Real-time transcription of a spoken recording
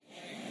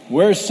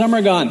Where's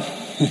summer gone?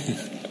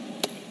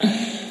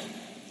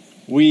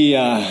 We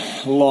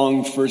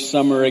long for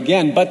summer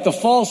again, but the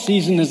fall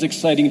season is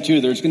exciting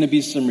too. There's going to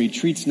be some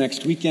retreats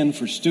next weekend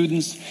for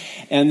students,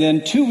 and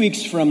then 2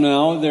 weeks from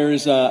now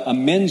there's a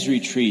men's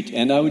retreat,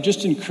 and I would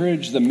just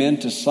encourage the men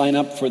to sign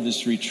up for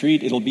this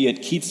retreat. It'll be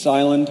at Keats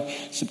Island,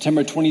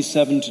 September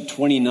 27 to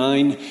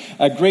 29.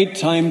 A great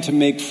time to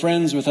make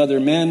friends with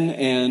other men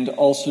and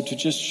also to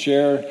just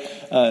share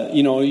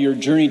your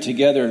journey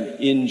together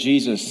in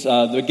Jesus.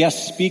 The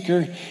guest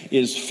speaker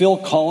is Phil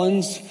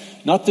Collins.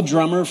 Not the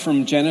drummer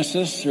from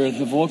Genesis or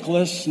the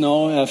vocalist.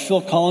 No,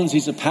 Phil Collins,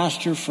 he's a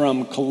pastor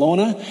from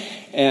Kelowna.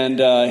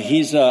 And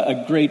he's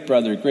a great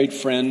brother, great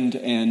friend.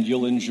 And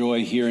you'll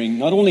enjoy hearing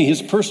not only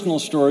his personal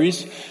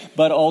stories,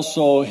 but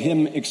also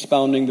him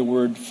expounding the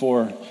word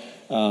for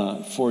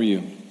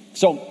you.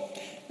 So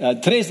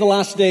today's the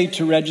last day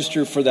to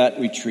register for that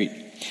retreat.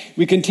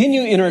 We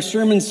continue in our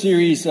sermon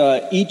series,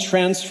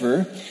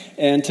 E-Transfer.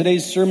 And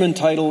today's sermon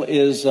title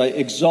is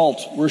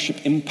Exalt,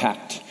 Worship,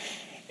 Impact.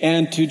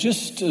 And to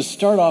just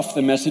start off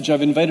the message,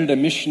 I've invited a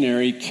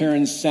missionary,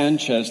 Karen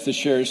Sanchez, to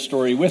share his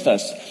story with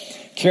us.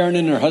 Karen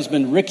and her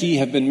husband, Ricky,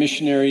 have been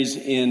missionaries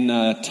in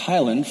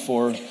Thailand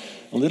for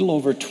a little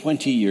over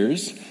 20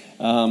 years.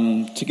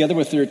 Together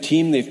with their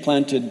team, they've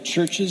planted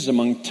churches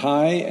among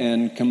Thai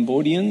and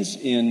Cambodians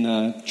in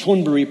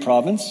Chonburi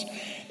province.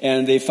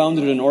 And they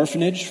founded an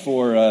orphanage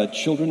for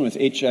children with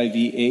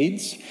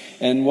HIV/AIDS.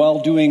 And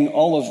while doing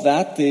all of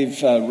that, they've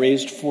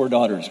raised 4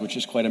 daughters, which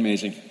is quite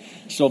amazing.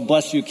 So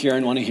bless you,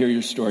 Karen. I want to hear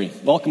your story.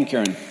 Welcome,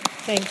 Karen.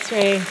 Thanks,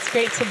 Ray. It's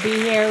great to be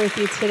here with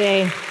you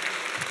today.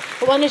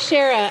 I want to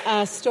share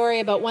a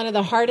story about one of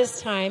the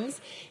hardest times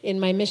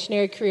in my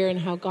missionary career and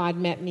how God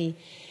met me.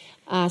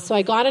 So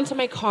I got into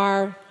my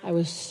car. I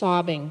was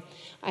sobbing.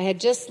 I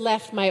had just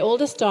left my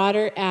oldest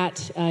daughter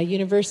at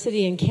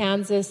university in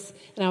Kansas,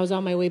 and I was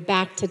on my way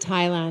back to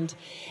Thailand.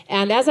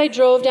 And as I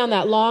drove down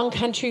that long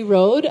country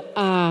road,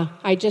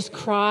 I just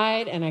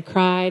cried and I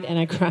cried and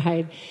I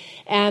cried.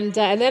 And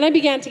then I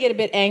began to get a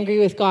bit angry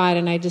with God,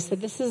 and I just said,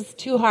 this is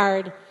too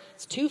hard,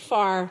 it's too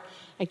far,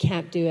 I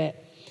can't do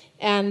it.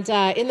 And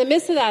in the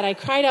midst of that, I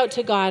cried out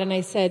to God, and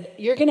I said,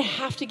 you're going to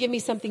have to give me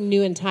something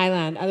new in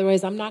Thailand,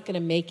 otherwise I'm not going to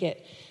make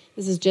it.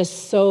 This is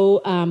just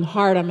so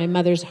hard on my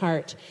mother's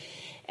heart.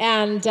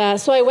 And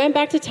so I went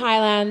back to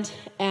Thailand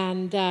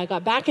and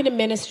got back into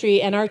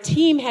ministry, and our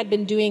team had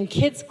been doing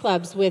kids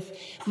clubs with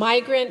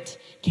migrant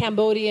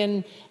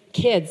Cambodian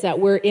kids that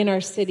were in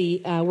our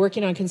city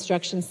working on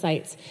construction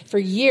sites for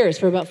years,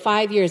 for about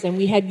 5 years. And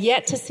we had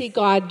yet to see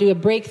God do a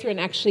breakthrough and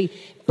actually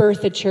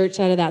birth a church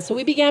out of that. So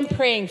we began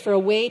praying for a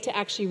way to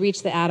actually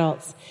reach the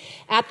adults.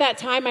 At that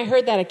time, I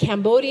heard that a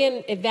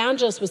Cambodian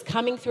evangelist was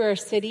coming through our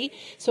city.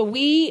 So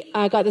we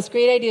got this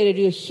great idea to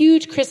do a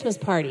huge Christmas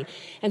party.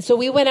 And so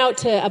we went out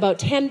to about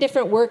 10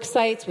 different work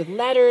sites with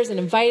letters and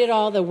invited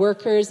all the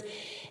workers.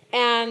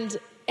 And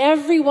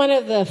every one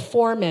of the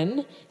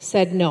foremen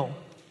said no.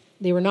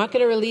 They were not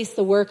going to release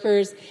the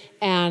workers,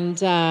 and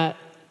that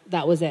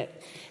was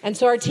it. And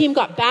so our team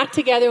got back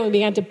together and we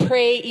began to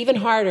pray even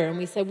harder. And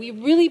we said, we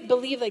really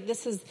believe like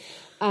this is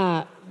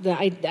the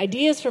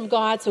ideas from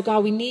God. So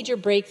God, we need your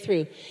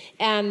breakthrough.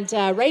 And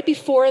right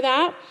before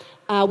that,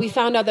 we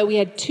found out that we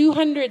had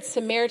 200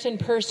 Samaritan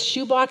Purse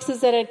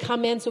shoeboxes that had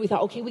come in. So we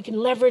thought, okay, we can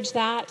leverage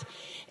that.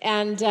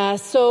 And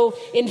so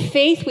in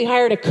faith, we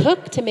hired a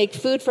cook to make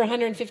food for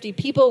 150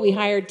 people. We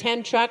hired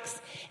 10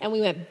 trucks, and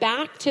we went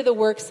back to the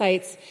work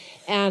sites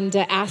and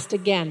asked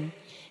again.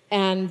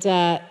 And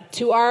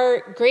to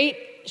our great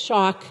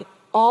shock,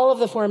 all of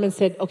the foremen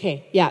said,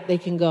 okay, yeah, they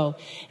can go.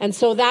 And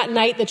so that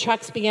night, the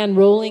trucks began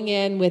rolling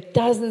in with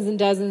dozens and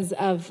dozens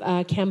of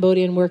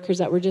Cambodian workers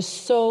that were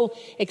just so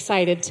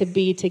excited to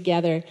be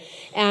together.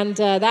 And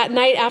that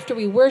night after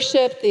we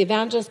worshiped, the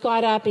evangelist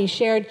got up and he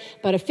shared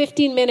about a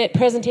 15-minute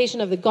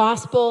presentation of the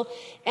gospel.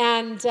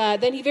 And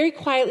then he very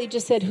quietly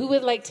just said, who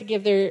would like to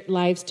give their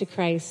lives to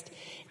Christ?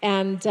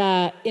 And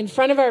in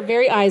front of our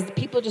very eyes, the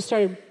people just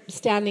started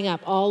standing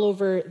up all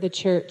over the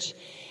church.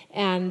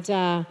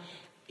 And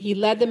he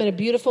led them in a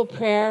beautiful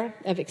prayer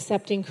of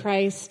accepting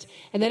Christ.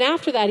 And then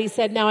after that, he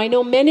said, now I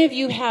know many of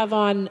you have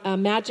on a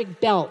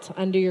magic belt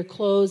under your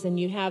clothes and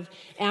you have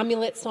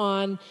amulets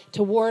on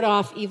to ward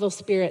off evil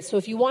spirits. So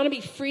if you want to be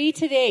free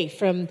today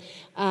from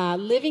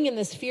living in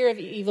this fear of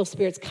evil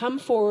spirits, come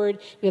forward.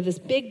 We have this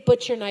big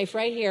butcher knife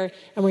right here,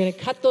 and we're going to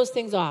cut those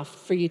things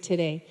off for you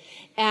today.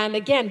 And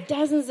again,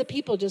 dozens of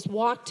people just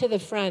walked to the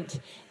front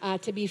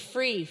to be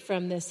free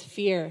from this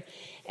fear.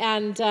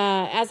 And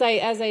as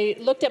I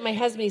looked at my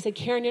husband, he said,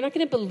 Karen, you're not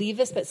going to believe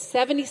this, but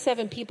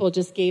 77 people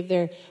just gave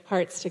their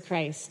hearts to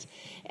Christ.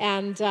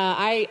 And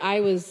I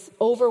was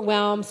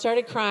overwhelmed,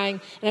 started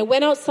crying, and I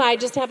went outside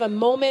just to have a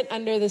moment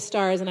under the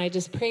stars, and I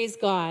just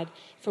praised God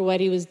for what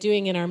he was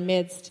doing in our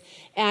midst.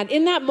 And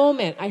in that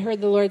moment, I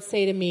heard the Lord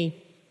say to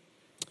me,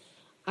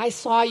 I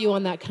saw you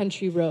on that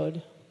country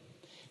road.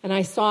 And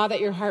I saw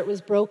that your heart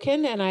was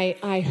broken, and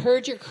I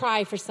heard your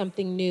cry for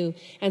something new.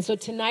 And so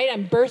tonight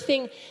I'm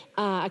birthing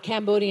a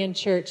Cambodian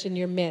church in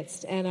your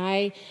midst. And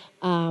I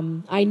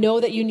know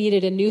that you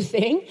needed a new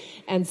thing.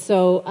 And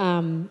so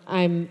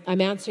I'm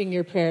answering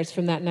your prayers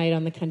from that night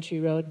on the country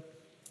road.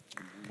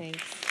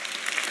 Thanks.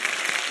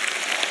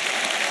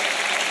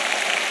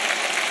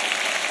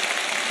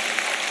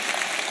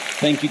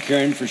 Thank you,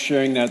 Karen, for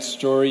sharing that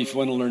story. If you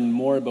want to learn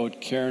more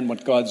about Karen,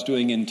 what God's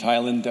doing in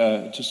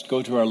Thailand, just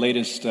go to our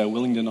latest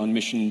Willingdon on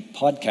Mission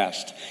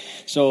podcast.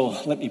 So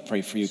let me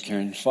pray for you,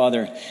 Karen.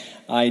 Father,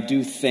 I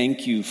do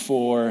thank you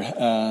for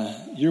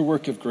your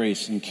work of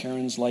grace in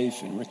Karen's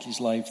life, in Ricky's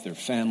life, their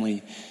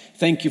family.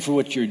 Thank you for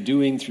what you're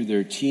doing through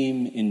their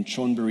team in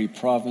Chonburi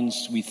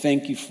province. We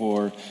thank you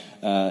for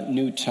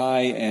new Thai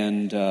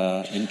and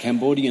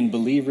Cambodian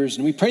believers.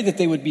 And we pray that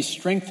they would be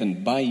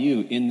strengthened by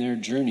you in their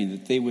journey,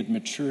 that they would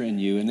mature in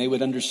you and they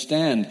would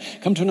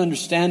come to an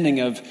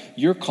understanding of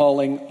your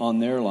calling on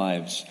their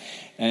lives.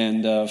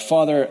 And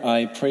Father,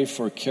 I pray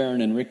for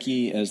Karen and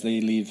Ricky as they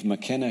leave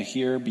McKenna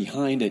here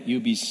behind at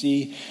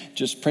UBC.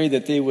 Just pray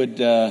that they would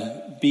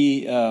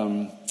be,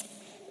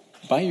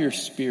 by your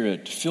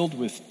Spirit, filled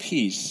with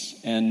peace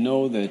and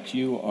know that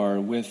you are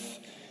with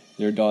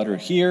their daughter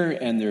here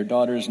and their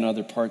daughters in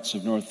other parts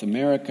of North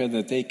America,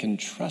 that they can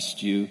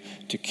trust you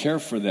to care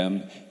for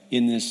them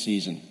in this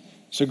season.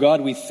 So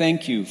God, we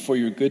thank you for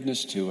your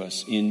goodness to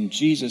us in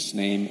Jesus'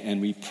 name,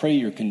 and we pray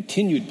your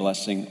continued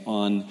blessing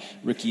on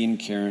Ricky and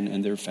Karen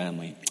and their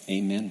family.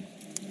 Amen.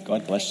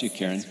 God bless you,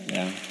 Karen.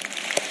 Yeah.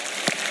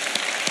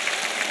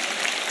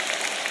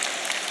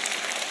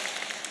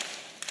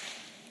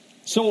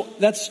 So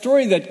that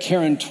story that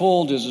Karen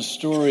told is a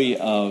story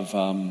of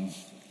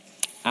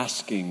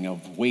asking,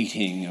 of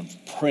waiting, of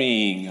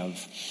praying,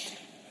 of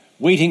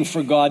waiting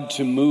for God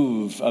to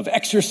move, of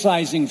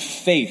exercising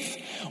faith.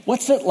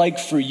 What's it like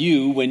for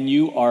you when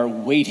you are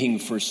waiting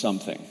for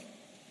something?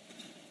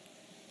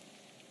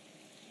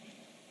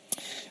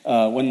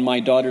 When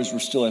my daughters were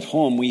still at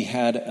home, we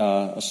had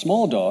a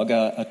small dog,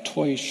 a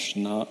toy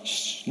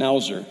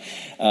schnauzer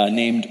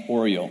named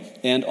Oreo.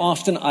 And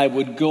often I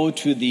would go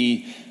to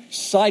the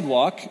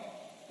sidewalk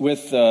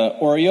with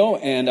Oreo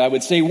and I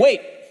would say,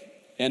 wait!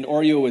 And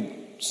Oreo would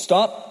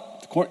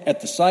stop at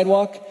the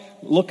sidewalk,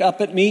 look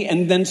up at me,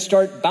 and then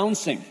start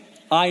bouncing,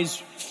 eyes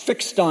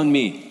fixed on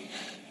me.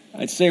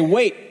 I'd say,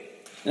 wait,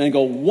 and I'd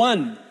go,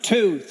 1,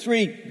 2,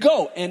 3,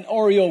 go. And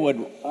Oreo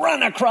would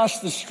run across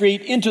the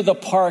street into the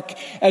park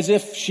as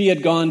if she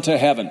had gone to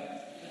heaven.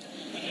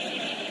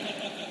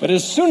 But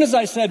as soon as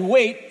I said,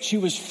 wait, she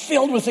was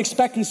filled with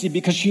expectancy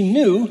because she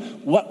knew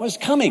what was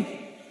coming.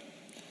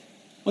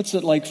 What's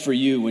it like for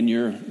you when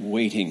you're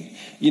waiting?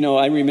 You know,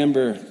 I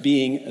remember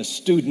being a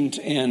student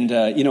and,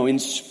 in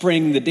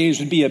spring, the days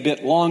would be a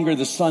bit longer,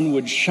 the sun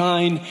would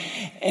shine,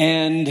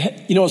 and,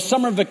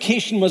 summer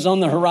vacation was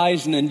on the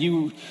horizon and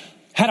you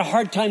had a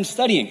hard time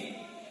studying,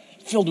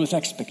 filled with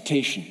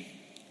expectation.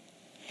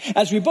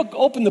 As we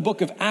open the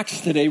book of Acts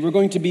today, we're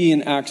going to be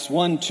in Acts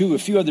 1, 2, a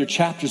few other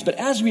chapters, but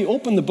as we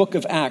open the book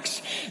of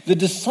Acts, the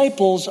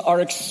disciples are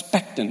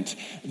expectant.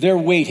 They're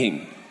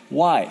waiting.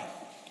 Why?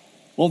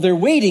 Well, they're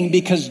waiting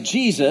because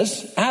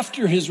Jesus,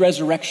 after his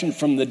resurrection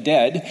from the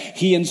dead,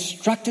 he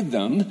instructed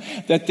them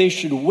that they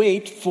should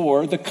wait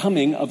for the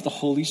coming of the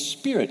Holy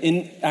Spirit.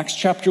 In Acts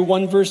chapter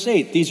 1, verse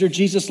 8, these are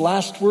Jesus'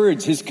 last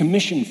words, his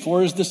commission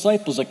for his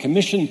disciples, a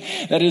commission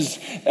that is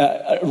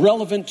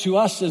relevant to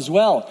us as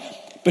well.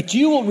 But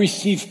you will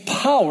receive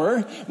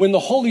power when the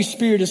Holy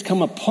Spirit has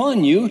come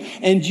upon you,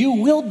 and you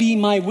will be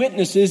my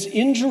witnesses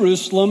in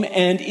Jerusalem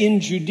and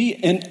in Judea,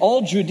 in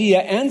all Judea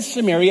and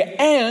Samaria,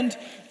 and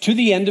to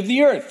the end of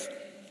the earth.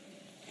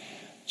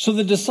 So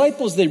the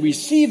disciples, they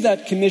receive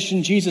that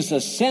commission. Jesus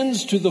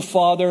ascends to the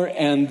Father,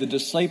 and the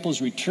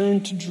disciples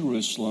return to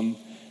Jerusalem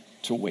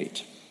to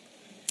wait.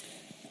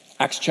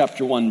 Acts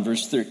chapter 1,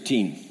 verse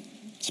 13.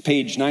 It's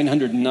page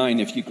 909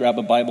 if you grab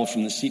a Bible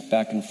from the seat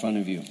back in front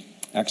of you.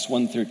 Acts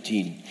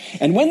 1:13.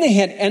 And when they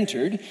had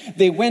entered,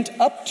 they went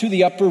up to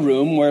the upper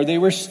room where they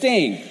were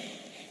staying.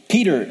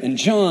 Peter and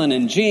John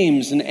and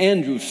James and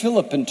Andrew,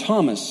 Philip and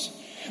Thomas,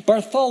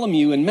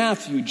 Bartholomew and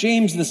Matthew,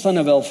 James the son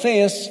of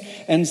Alphaeus,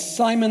 and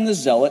Simon the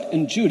Zealot,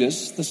 and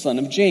Judas the son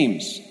of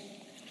James.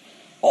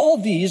 All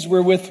these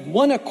were with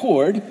one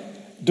accord,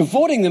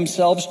 devoting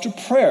themselves to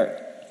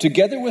prayer,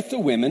 together with the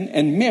women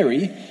and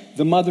Mary,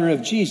 the mother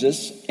of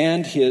Jesus,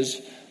 and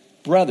his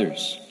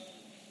brothers.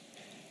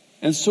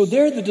 And so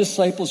there the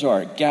disciples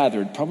are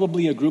gathered,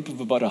 probably a group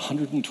of about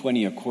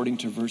 120 according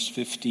to verse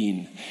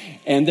 15.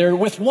 And they're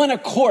with one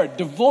accord,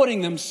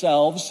 devoting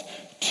themselves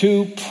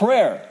to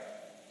prayer.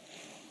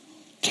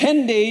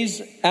 10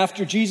 days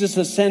after Jesus'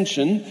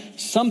 ascension,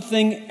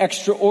 something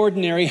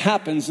extraordinary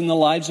happens in the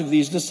lives of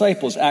these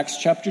disciples. Acts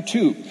chapter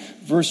 2,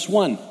 verse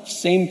 1,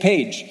 same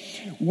page.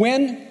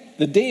 When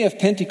the day of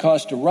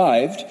Pentecost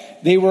arrived,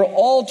 they were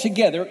all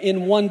together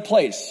in one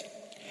place.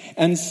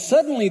 And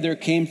suddenly there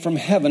came from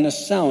heaven a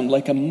sound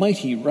like a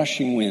mighty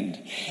rushing wind,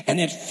 and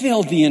it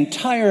filled the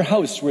entire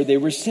house where they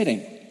were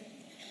sitting.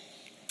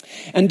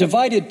 And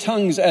divided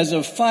tongues as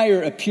of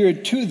fire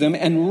appeared to them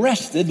and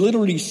rested,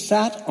 literally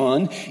sat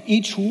on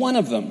each one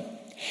of them.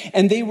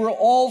 And they were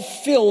all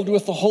filled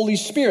with the Holy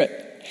Spirit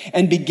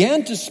and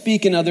began to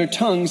speak in other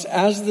tongues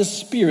as the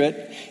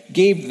Spirit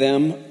gave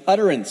them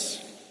utterance.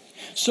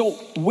 So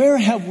where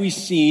have we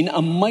seen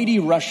a mighty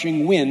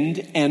rushing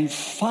wind and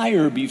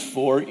fire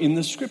before in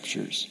the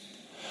Scriptures?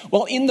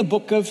 Well, in the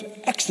book of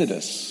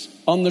Exodus,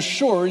 on the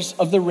shores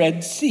of the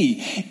Red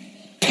Sea.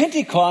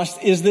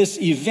 Pentecost is this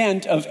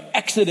event of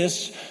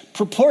Exodus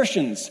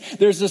proportions.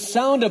 There's a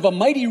sound of a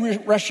mighty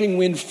rushing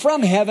wind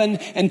from heaven,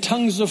 and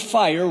tongues of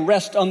fire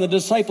rest on the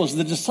disciples.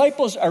 The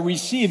disciples are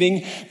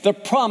receiving the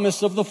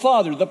promise of the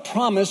Father, the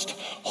promised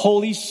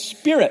Holy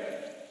Spirit.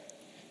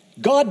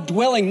 God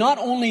dwelling not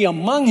only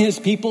among his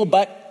people,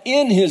 but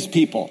in his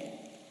people.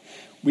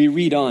 We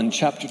read on,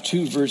 chapter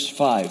 2, verse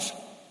 5.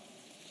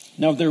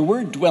 Now there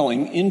were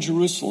dwelling in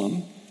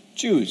Jerusalem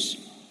Jews,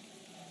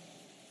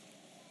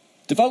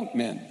 devout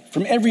men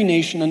from every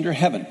nation under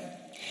heaven.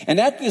 And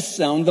at this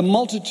sound, the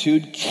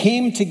multitude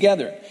came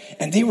together,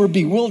 and they were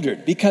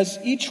bewildered because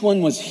each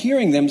one was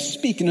hearing them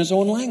speak in his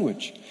own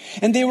language.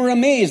 And they were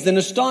amazed and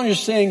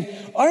astonished, saying,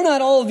 "Are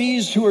not all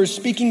these who are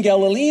speaking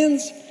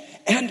Galileans?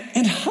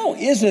 And how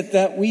is it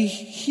that we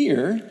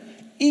hear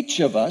each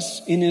of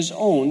us in his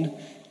own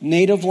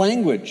native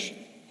language?"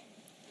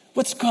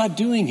 What's God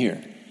doing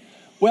here?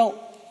 Well,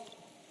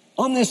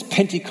 on this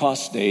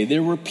Pentecost day,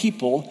 there were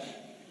people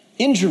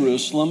in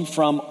Jerusalem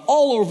from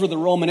all over the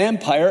Roman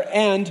Empire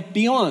and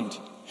beyond.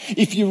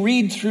 If you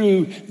read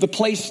through the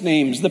place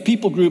names, the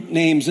people group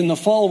names in the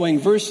following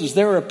verses,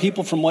 there are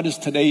people from what is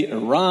today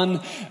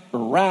Iran,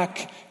 Iraq,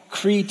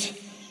 Crete,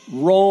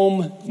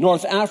 Rome,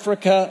 North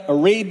Africa,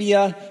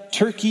 Arabia,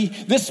 Turkey.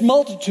 This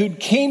multitude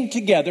came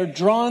together,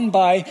 drawn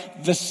by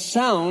the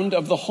sound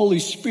of the Holy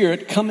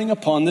Spirit coming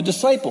upon the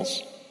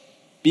disciples,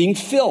 being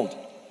filled.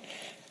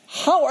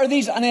 How are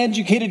these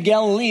uneducated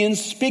Galileans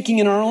speaking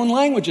in our own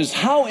languages?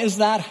 How is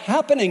that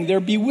happening?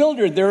 They're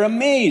bewildered. They're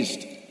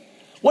amazed.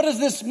 What does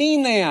this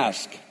mean, they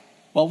ask?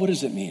 Well, what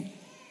does it mean?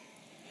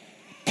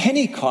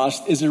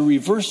 Pentecost is a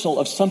reversal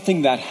of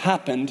something that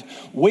happened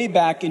way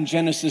back in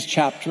Genesis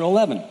chapter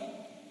 11.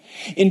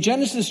 In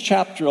Genesis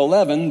chapter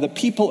 11, the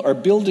people are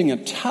building a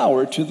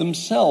tower to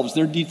themselves.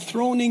 They're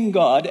dethroning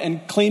God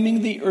and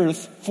claiming the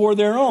earth for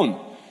their own.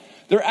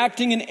 They're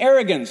acting in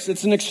arrogance.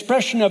 It's an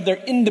expression of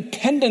their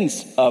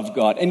independence of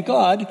God. And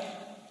God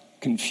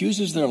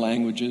confuses their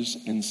languages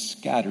and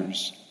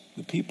scatters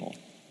the people.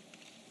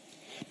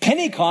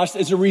 Pentecost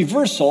is a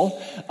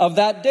reversal of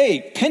that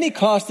day.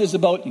 Pentecost is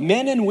about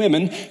men and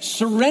women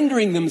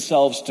surrendering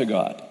themselves to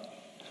God,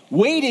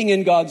 waiting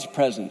in God's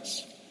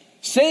presence,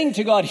 saying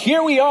to God,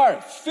 "Here we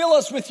are, fill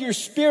us with your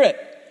Spirit."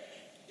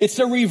 It's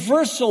a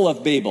reversal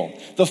of Babel.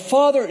 The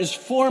Father is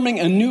forming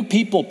a new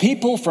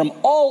people from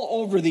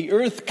all over the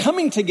earth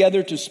coming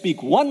together to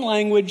speak one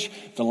language,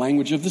 the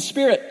language of the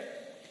Spirit.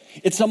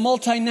 It's a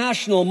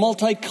multinational,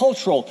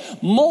 multicultural,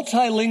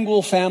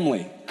 multilingual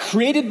family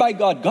created by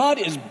God. God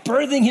is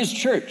birthing his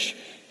church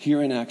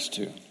here in Acts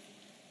 2.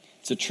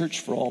 It's a church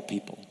for all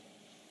people.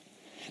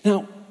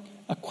 Now,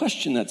 a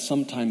question that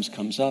sometimes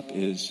comes up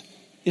is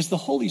the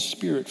Holy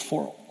Spirit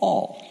for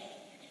all?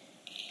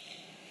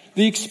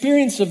 The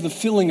experience of the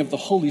filling of the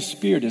Holy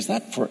Spirit, is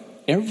that for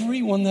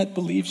everyone that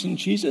believes in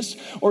Jesus?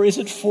 Or is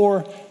it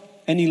for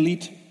an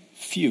elite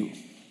few?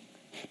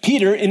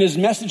 Peter, in his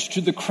message to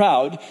the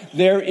crowd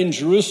there in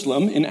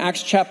Jerusalem, in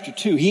Acts chapter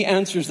 2, he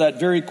answers that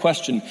very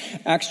question.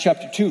 Acts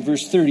chapter 2,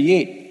 verse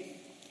 38.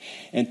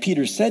 And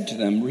Peter said to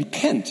them,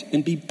 "Repent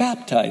and be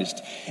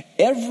baptized,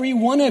 every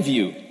one of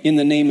you, in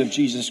the name of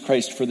Jesus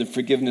Christ for the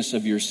forgiveness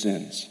of your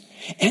sins.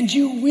 And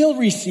you will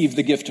receive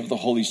the gift of the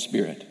Holy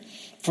Spirit.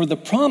 For the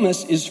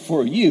promise is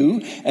for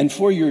you and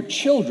for your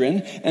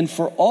children and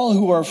for all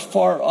who are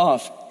far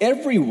off,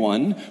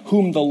 everyone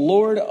whom the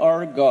Lord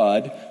our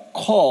God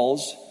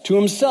calls to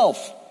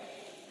himself."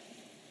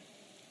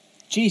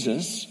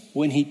 Jesus,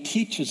 when he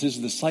teaches his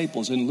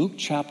disciples in Luke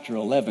chapter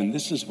 11,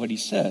 this is what he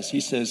says. He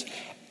says,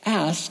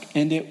 "Ask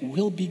and it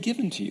will be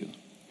given to you.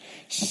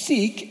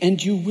 Seek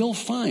and you will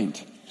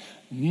find.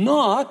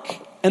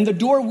 Knock and the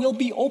door will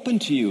be open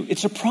to you."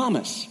 It's a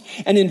promise.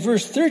 And in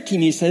verse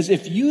 13, he says,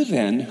 "If you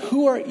then,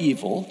 who are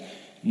evil,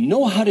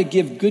 know how to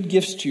give good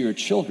gifts to your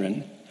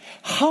children,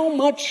 how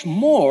much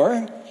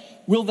more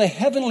will the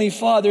Heavenly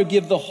Father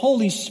give the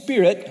Holy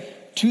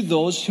Spirit to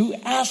those who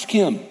ask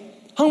him?"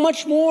 How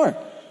much more?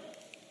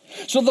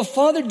 So the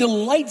Father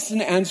delights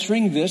in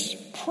answering this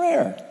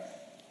prayer.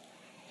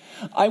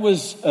 I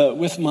was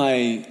with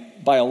my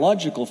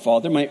biological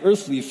father, my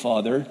earthly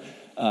father,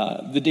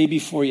 the day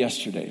before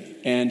yesterday,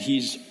 and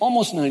he's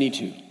almost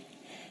 92.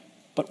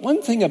 But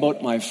one thing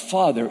about my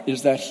father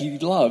is that he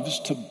loves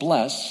to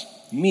bless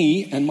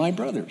me and my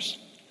brothers.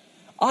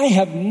 I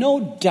have no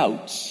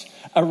doubts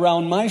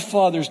around my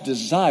father's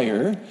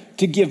desire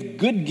to give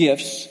good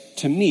gifts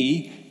to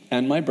me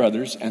and my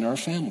brothers and our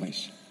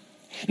families.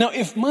 Now,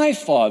 if my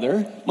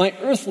father, my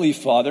earthly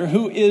father,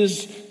 who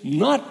is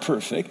not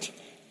perfect,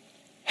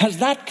 has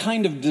that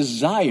kind of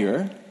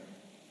desire,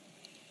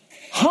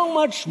 how how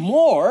much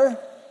more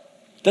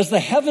does the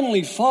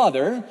Heavenly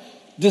Father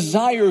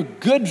desire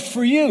good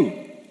for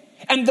you?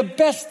 And the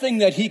best thing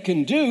that he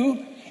can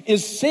do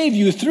is save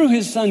you through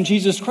his Son,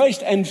 Jesus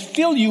Christ, and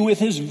fill you with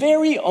his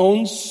very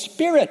own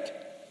Spirit,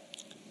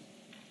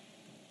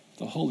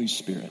 the Holy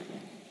Spirit.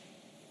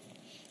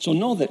 So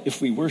know that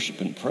if we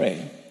worship and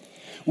pray,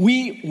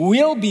 we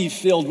will be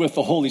filled with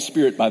the Holy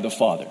Spirit by the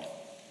Father.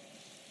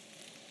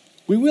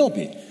 We will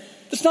be.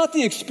 It's not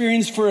the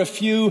experience for a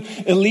few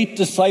elite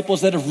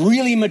disciples that have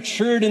really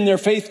matured in their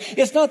faith.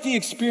 It's not the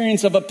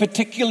experience of a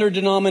particular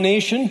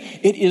denomination.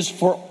 It is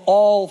for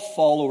all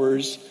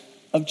followers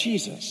of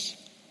Jesus.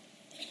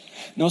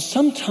 Now,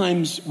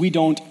 sometimes we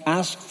don't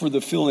ask for the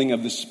filling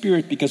of the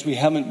Spirit because we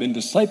haven't been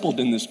discipled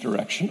in this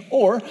direction,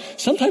 or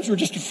sometimes we're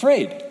just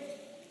afraid.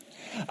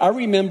 I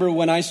remember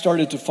when I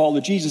started to follow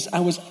Jesus,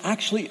 I was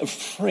actually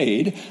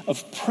afraid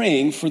of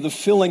praying for the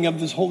filling of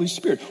this Holy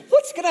Spirit.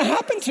 What's going to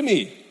happen to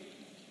me?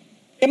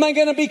 Am I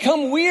going to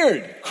become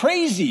weird,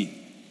 crazy?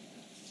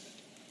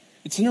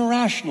 It's an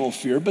irrational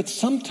fear, but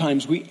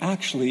sometimes we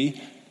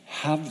actually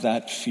have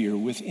that fear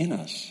within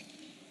us.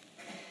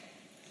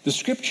 The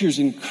scriptures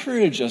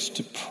encourage us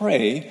to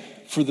pray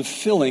for the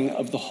filling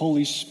of the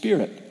Holy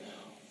Spirit.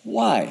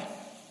 Why?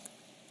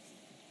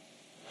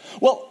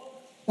 Well,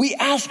 we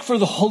ask for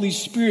the Holy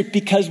Spirit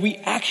because we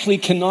actually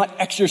cannot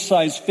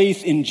exercise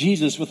faith in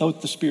Jesus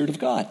without the Spirit of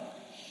God.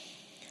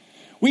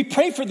 We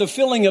pray for the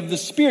filling of the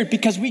Spirit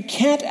because we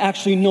can't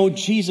actually know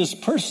Jesus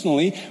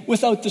personally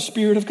without the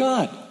Spirit of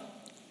God.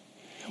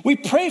 We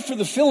pray for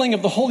the filling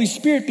of the Holy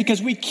Spirit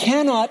because we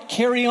cannot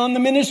carry on the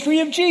ministry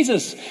of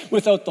Jesus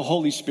without the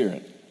Holy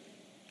Spirit.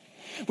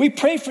 We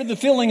pray for the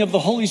filling of the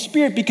Holy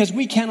Spirit because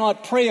we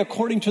cannot pray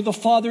according to the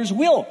Father's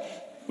will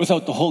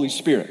without the Holy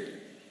Spirit.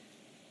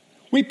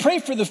 We pray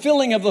for the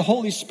filling of the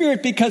Holy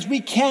Spirit because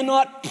we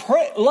cannot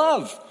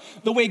love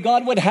the way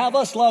God would have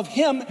us love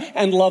Him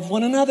and love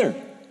one another.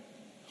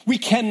 We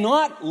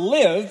cannot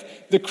live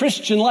the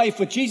Christian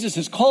life which Jesus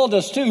has called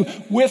us to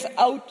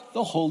without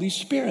the Holy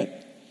Spirit.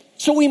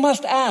 So we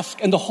must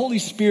ask, and the Holy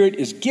Spirit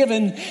is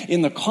given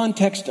in the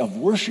context of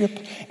worship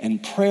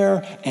and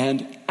prayer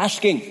and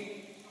asking.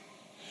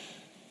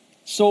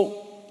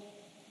 So,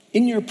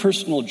 in your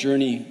personal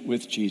journey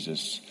with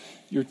Jesus,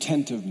 your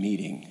tent of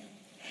meeting,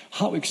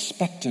 how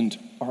expectant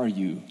are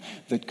you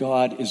that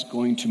God is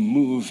going to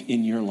move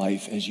in your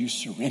life as you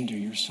surrender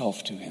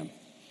yourself to Him?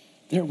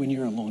 There, when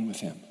you're alone with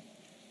Him.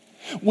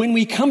 When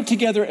we come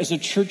together as a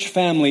church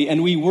family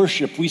and we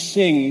worship, we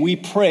sing, we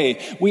pray,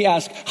 we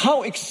ask,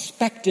 how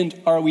expectant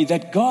are we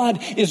that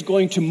God is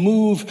going to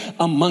move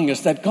among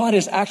us, that God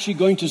is actually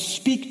going to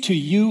speak to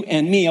you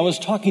and me? I was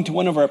talking to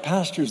one of our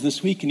pastors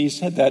this week, and he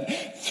said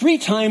that 3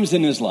 times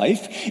in his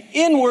life,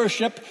 in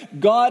worship,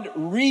 God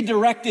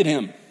redirected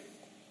him.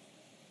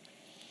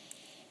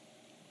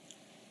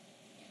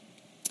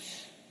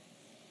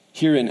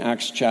 Here in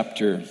Acts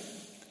chapter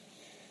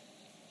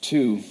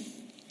 2,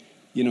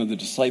 you know, the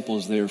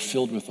disciples, they are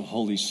filled with the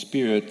Holy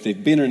Spirit.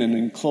 They've been in an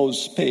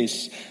enclosed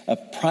space, a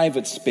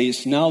private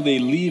space. Now they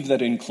leave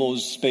that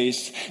enclosed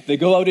space. They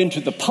go out into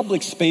the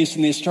public space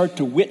and they start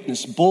to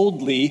witness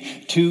boldly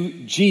to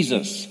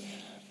Jesus.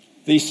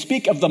 They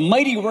speak of the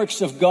mighty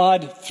works of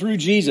God through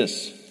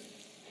Jesus.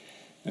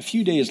 A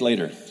few days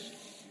later,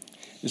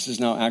 this is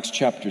now Acts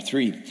chapter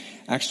 3.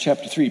 Acts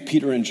chapter 3,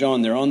 Peter and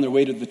John, they're on their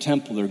way to the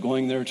temple. They're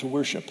going there to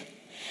worship.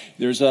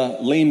 There's a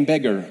lame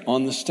beggar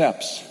on the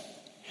steps.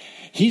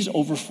 He's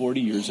over 40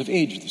 years of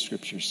age, the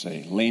scriptures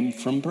say, lame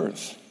from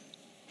birth.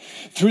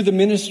 Through the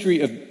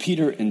ministry of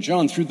Peter and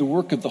John, through the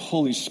work of the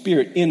Holy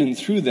Spirit in and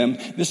through them,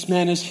 this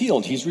man is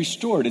healed. He's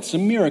restored. It's a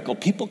miracle.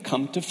 People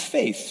come to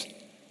faith.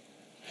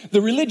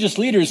 The religious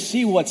leaders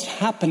see what's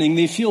happening.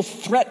 They feel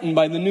threatened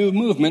by the new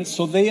movement,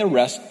 so they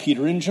arrest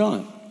Peter and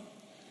John.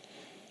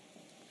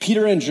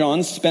 Peter and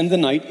John spend the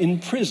night in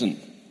prison.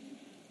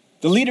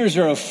 The leaders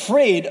are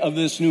afraid of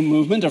this new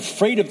movement,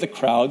 afraid of the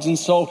crowds, and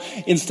so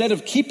instead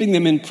of keeping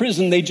them in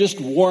prison, they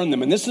just warn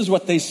them. And this is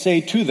what they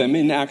say to them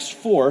in Acts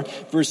 4,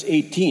 verse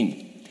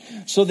 18.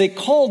 So they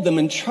called them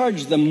and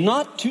charged them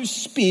not to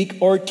speak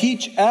or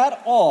teach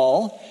at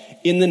all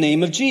in the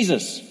name of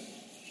Jesus.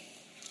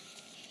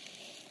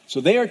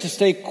 So they are to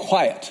stay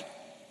quiet.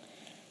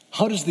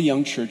 How does the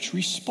young church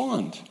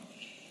respond?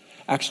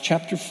 Acts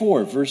chapter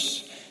 4,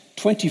 verse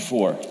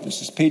 24.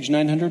 This is page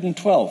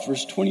 912,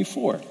 verse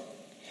 24.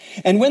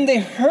 And when they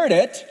heard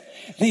it,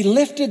 they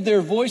lifted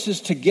their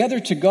voices together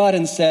to God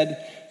and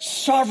said,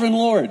 Sovereign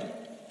Lord,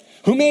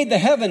 who made the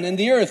heaven and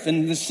the earth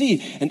and the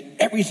sea and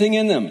everything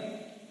in them.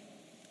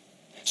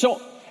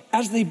 So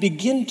as they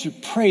begin to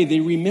pray, they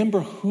remember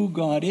who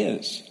God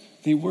is.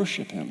 They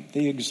worship Him.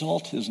 They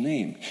exalt His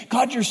name.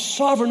 God, you're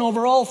sovereign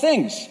over all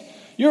things.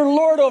 You're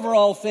Lord over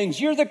all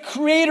things. You're the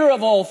creator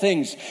of all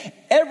things.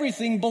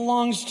 Everything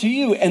belongs to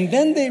you. And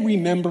then they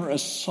remember a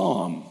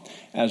psalm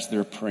as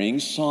they're praying,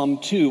 Psalm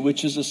 2,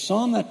 which is a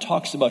psalm that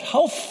talks about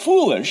how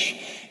foolish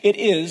it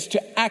is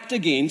to act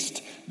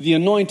against the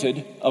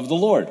anointed of the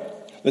Lord.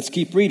 Let's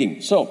keep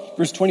reading. So,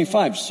 verse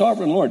 25,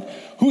 Sovereign Lord,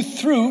 who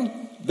through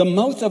the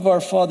mouth of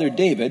our father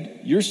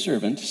David, your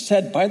servant,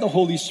 said by the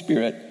Holy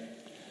Spirit,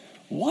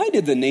 why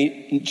did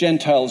the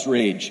Gentiles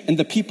rage and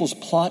the peoples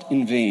plot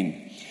in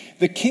vain?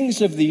 The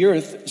kings of the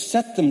earth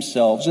set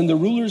themselves, and the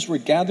rulers were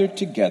gathered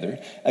together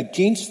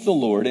against the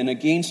Lord and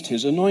against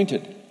his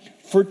anointed.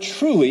 For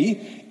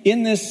truly,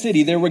 in this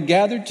city there were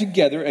gathered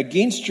together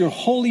against your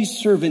holy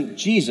servant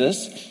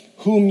Jesus,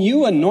 whom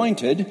you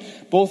anointed,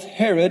 both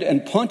Herod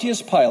and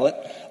Pontius Pilate,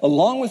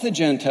 along with the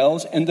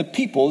Gentiles and the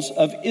peoples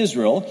of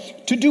Israel,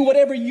 to do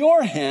whatever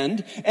your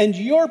hand and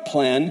your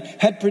plan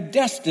had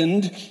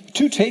predestined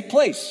to take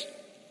place.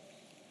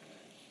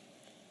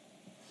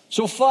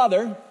 So,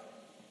 Father,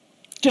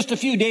 just a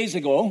few days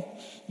ago,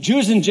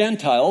 Jews and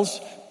Gentiles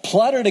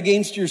plotted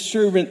against your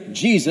servant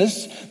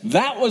Jesus.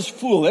 That was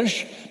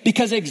foolish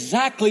because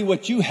exactly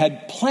what you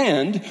had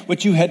planned,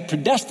 what you had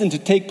predestined to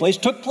take place,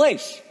 took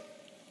place.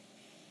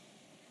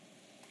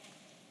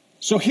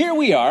 So here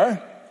we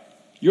are,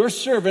 your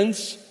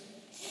servants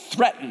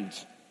threatened.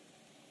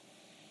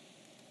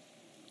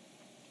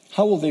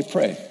 How will they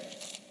pray?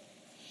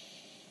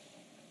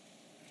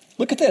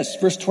 Look at this,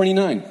 verse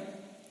 29.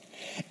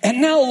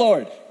 And now,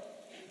 Lord,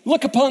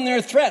 look upon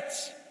their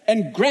threats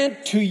and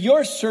grant to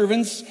your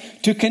servants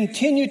to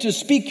continue to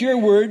speak your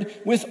word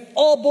with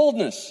all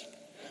boldness,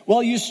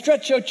 while you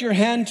stretch out your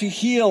hand to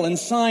heal, and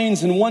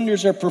signs and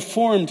wonders are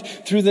performed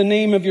through the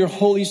name of your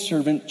holy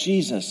servant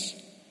Jesus.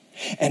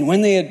 And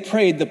when they had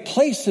prayed, the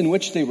place in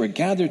which they were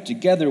gathered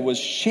together was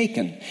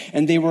shaken,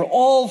 and they were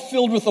all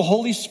filled with the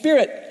Holy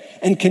Spirit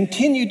and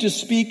continued to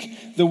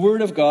speak the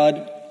word of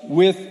God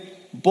with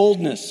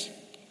boldness.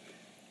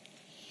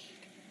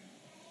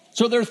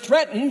 So they're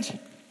threatened.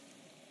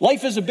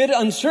 Life is a bit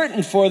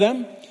uncertain for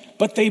them,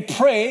 but they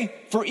pray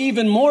for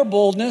even more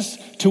boldness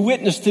to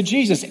witness to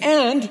Jesus.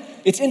 And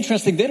it's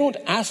interesting, they don't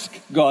ask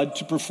God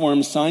to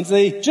perform signs.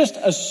 They just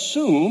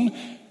assume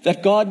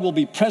that God will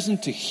be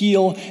present to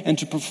heal and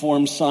to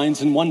perform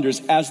signs and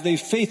wonders as they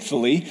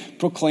faithfully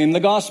proclaim the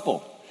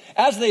gospel.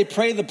 As they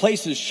pray, the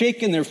place is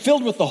shaken. They're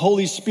filled with the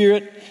Holy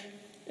Spirit,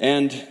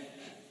 and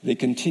they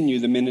continue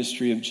the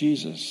ministry of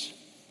Jesus.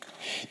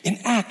 In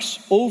Acts,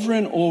 over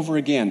and over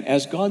again,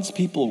 as God's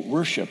people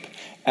worship,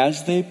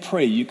 as they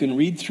pray, you can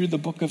read through the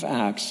book of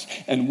Acts,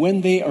 and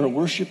when they are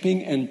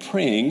worshiping and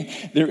praying,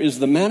 there is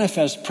the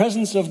manifest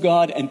presence of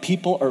God, and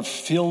people are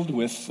filled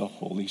with the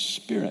Holy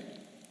Spirit.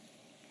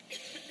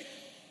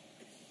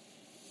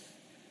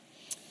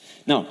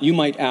 Now, you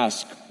might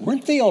ask,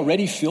 weren't they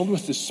already filled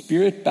with the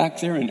Spirit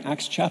back there in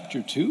Acts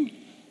chapter 2?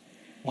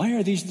 Why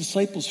are these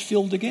disciples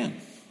filled again?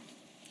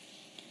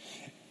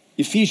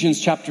 Ephesians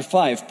chapter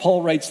 5,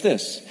 Paul writes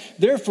this,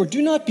 therefore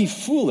do not be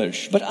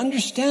foolish, but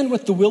understand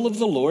what the will of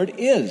the Lord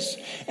is.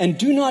 And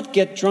do not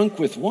get drunk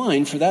with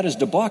wine, for that is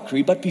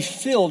debauchery, but be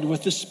filled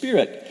with the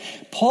Spirit.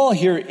 Paul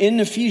here in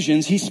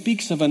Ephesians, he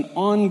speaks of an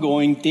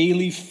ongoing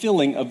daily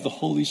filling of the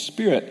Holy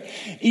Spirit.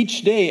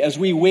 Each day as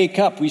we wake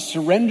up, we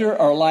surrender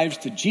our lives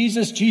to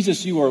Jesus.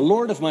 Jesus, you are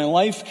Lord of my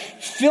life.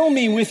 Fill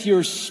me with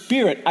your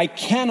Spirit. I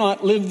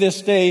cannot live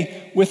this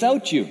day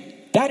without you.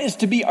 That is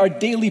to be our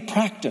daily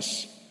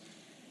practice.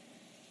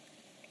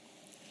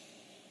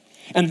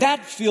 And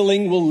that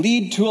filling will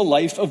lead to a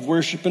life of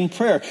worship and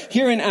prayer.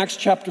 Here in Acts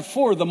chapter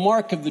 4, the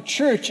mark of the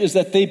church is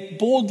that they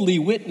boldly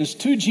witness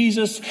to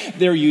Jesus.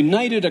 They're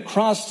united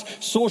across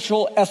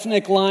social,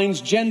 ethnic lines,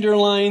 gender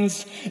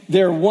lines.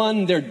 They're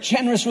one. They're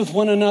generous with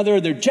one another.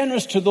 They're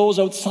generous to those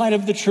outside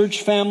of the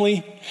church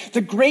family.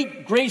 The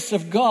great grace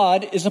of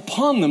God is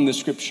upon them, the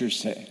scriptures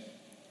say.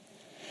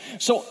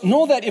 So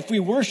know that if we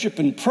worship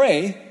and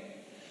pray,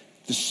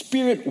 the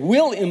Spirit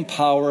will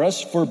empower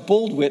us for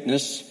bold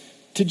witness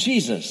to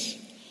Jesus.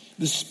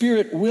 The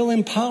Spirit will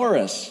empower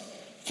us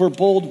for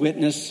bold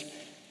witness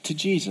to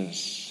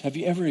Jesus. Have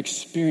you ever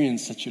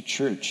experienced such a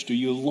church? Do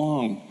you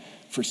long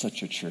for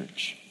such a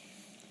church?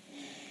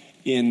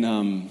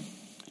 In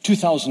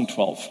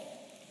 2012,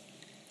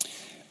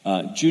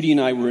 Judy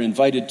and I were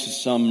invited to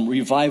some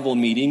revival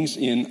meetings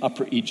in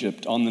Upper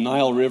Egypt on the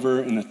Nile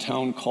River in a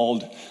town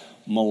called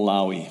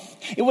Malawi.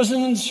 It was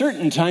an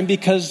uncertain time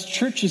because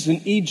churches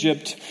in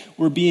Egypt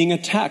were being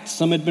attacked.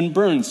 Some had been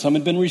burned. Some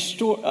had been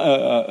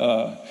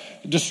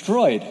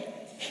destroyed.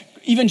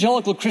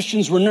 Evangelical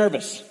Christians were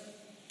nervous.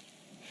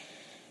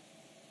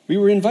 We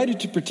were invited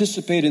to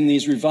participate in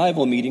these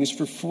revival meetings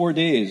for 4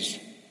 days.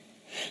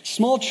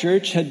 Small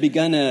church had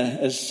begun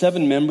as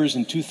 7 members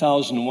in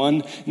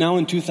 2001. Now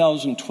in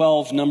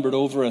 2012, numbered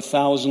over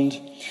 1,000.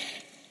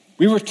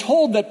 We were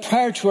told that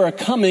prior to our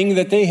coming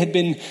that they had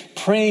been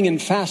praying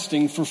and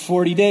fasting for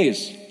 40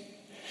 days.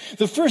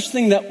 The first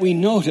thing that we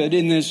noted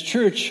in this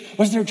church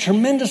was their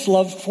tremendous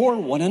love for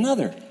one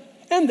another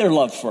and their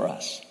love for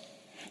us,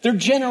 their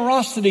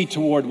generosity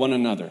toward one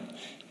another,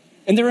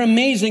 and their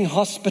amazing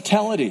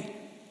hospitality.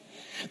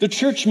 The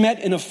church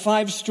met in a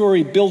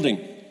 5-story building.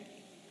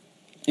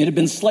 It had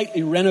been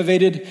slightly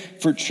renovated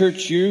for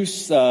church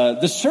use.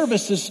 The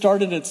services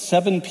started at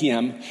 7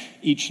 p.m.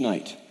 each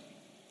night.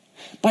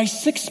 By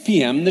 6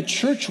 p.m., the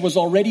church was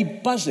already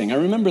buzzing. I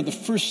remember the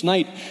first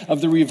night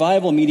of the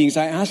revival meetings,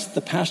 I asked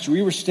the pastor,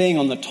 we were staying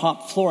on the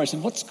top floor. I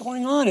said, what's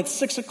going on? It's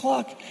 6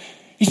 o'clock.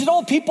 He said,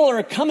 people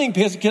are coming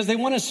because they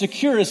want to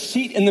secure a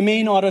seat in the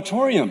main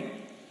auditorium.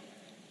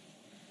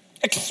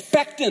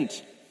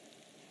 Expectant.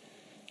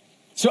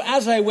 So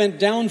as I went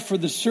down for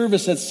the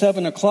service at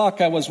 7 o'clock,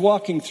 I was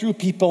walking through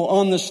people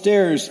on the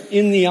stairs,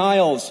 in the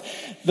aisles.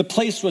 The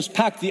place was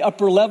packed. The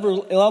upper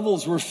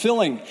levels were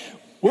filling.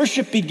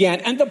 Worship began,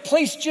 and the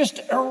place just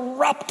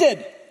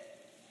erupted.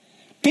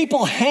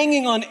 People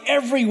hanging on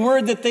every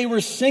word that they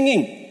were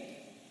singing.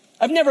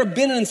 I've never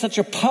been in such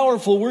a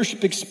powerful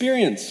worship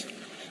experience.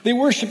 They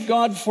worshiped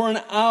God for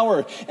an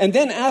hour. And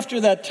then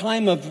after that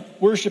time of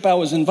worship, I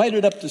was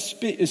invited up to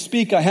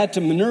speak. I had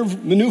to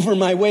maneuver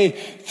my way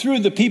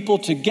through the people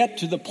to get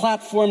to the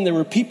platform. There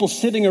were people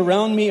sitting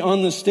around me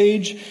on the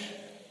stage.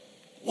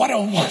 What a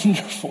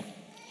wonderful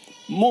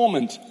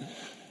moment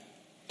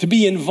to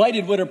be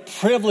invited. What a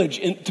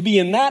privilege to be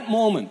in that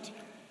moment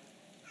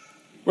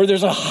where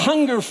there's a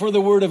hunger for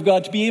the Word of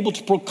God, to be able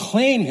to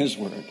proclaim His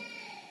Word.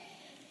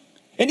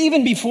 And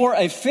even before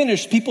I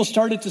finished, people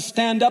started to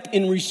stand up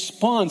in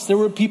response. There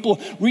were people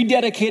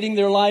rededicating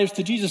their lives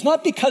to Jesus,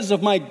 not because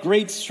of my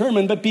great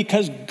sermon, but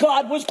because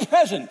God was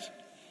present.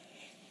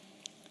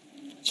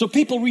 So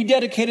people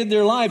rededicated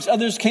their lives.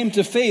 Others came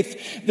to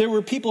faith. There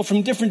were people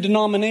from different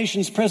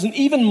denominations present.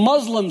 Even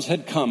Muslims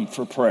had come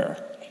for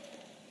prayer.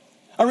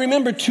 I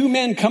remember 2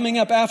 men coming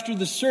up after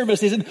the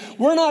service. They said,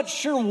 we're not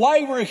sure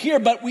why we're here,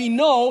 but we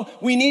know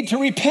we need to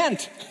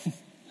repent.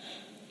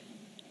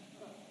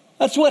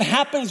 That's what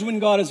happens when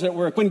God is at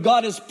work, when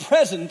God is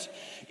present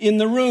in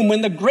the room,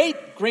 when the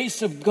great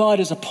grace of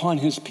God is upon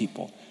His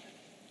people.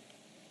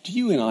 Do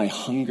you and I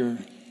hunger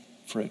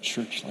for a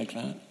church like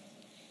that?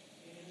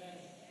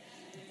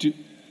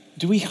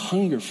 Do we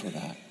hunger for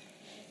that?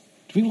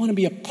 Do we want to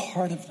be a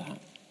part of that?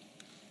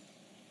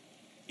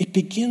 It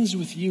begins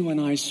with you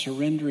and I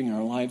surrendering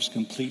our lives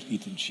completely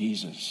to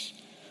Jesus,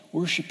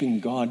 worshiping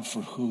God for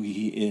who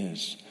He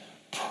is,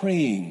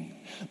 praying,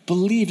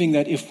 believing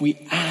that if we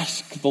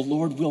ask, the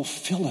Lord will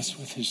fill us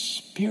with His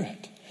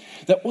Spirit.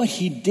 That what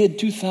He did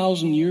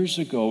 2,000 years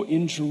ago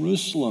in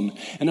Jerusalem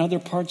and other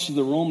parts of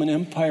the Roman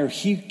Empire,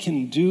 He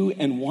can do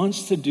and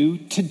wants to do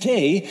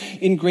today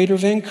in Greater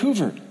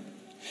Vancouver.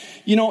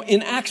 You know,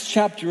 in Acts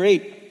chapter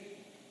 8,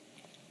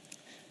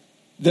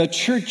 the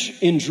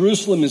church in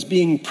Jerusalem is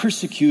being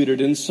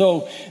persecuted, and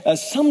so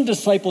some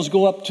disciples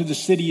go up to the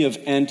city of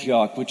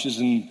Antioch, which is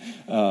in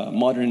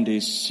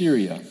modern-day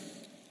Syria.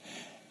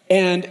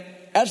 And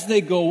as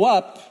they go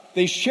up,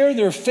 they share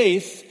their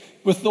faith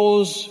with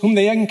those whom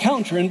they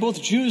encounter, and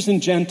both Jews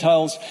and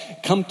Gentiles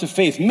come to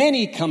faith.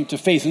 Many come to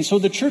faith, and so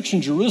the church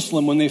in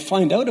Jerusalem, when they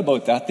find out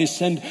about that, they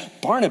send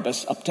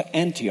Barnabas up to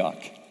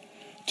Antioch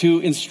to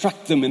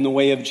instruct them in the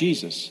way of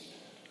Jesus.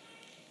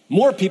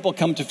 More people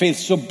come to faith,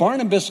 so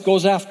Barnabas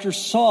goes after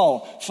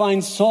Saul,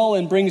 finds Saul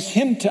and brings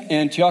him to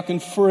Antioch,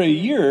 and for a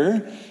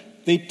year,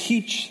 they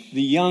teach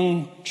the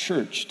young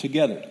church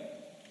together.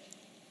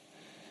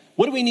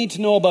 What do we need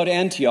to know about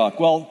Antioch?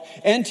 Well,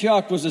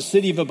 Antioch was a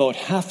city of about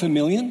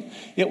 500,000.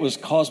 It was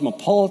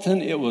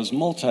cosmopolitan. It was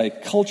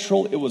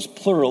multicultural. It was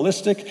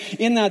pluralistic.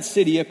 In that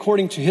city,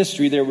 according to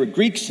history, there were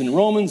Greeks and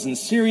Romans and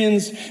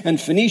Syrians and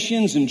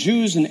Phoenicians and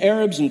Jews and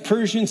Arabs and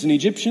Persians and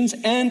Egyptians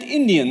and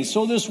Indians.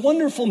 So this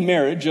wonderful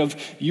marriage of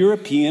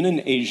European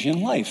and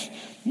Asian life.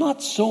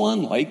 Not so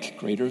unlike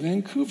Greater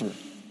Vancouver.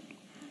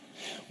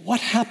 What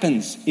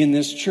happens in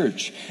this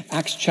church?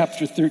 Acts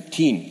chapter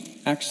 13.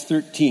 Acts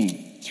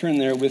 13. Turn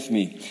there with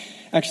me.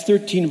 Acts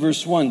 13,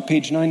 verse 1,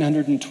 page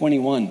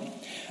 921.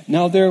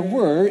 Now there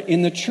were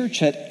in the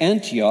church at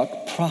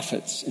Antioch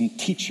prophets and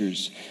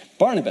teachers,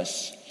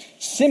 Barnabas,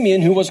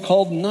 Simeon, who was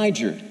called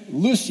Niger,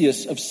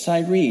 Lucius of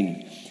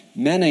Cyrene,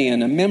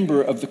 Manaen, a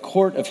member of the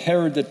court of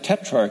Herod the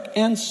Tetrarch,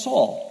 and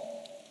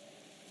Saul.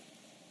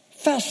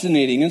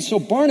 Fascinating. And so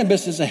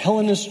Barnabas is a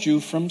Hellenist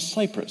Jew from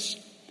Cyprus.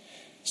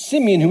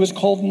 Simeon, who was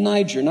called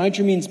Niger.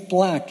 Niger means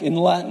black in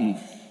Latin.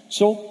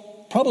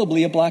 So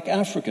probably a black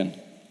African.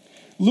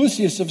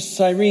 Lucius of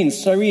Cyrene,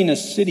 Cyrene, a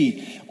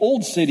city,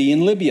 old city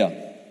in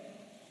Libya.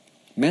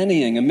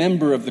 Manaen, a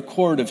member of the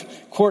court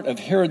of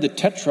Herod the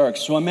Tetrarch,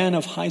 so a man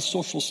of high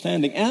social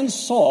standing. And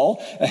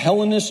Saul, a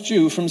Hellenist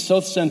Jew from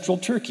south central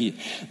Turkey.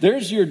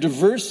 There's your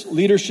diverse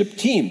leadership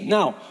team.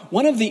 Now,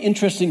 one of the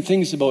interesting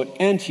things about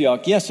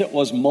Antioch, yes, it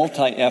was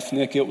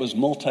multi-ethnic, it was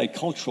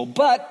multicultural,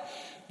 but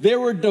there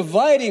were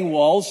dividing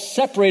walls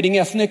separating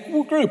ethnic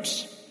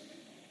groups.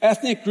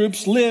 Ethnic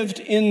groups lived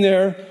in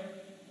their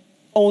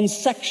own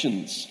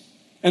sections.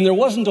 And there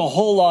wasn't a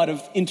whole lot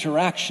of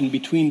interaction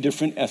between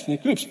different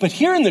ethnic groups. But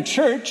here in the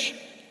church,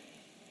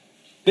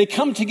 they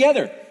come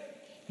together.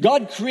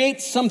 God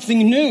creates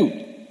something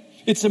new.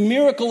 It's a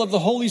miracle of the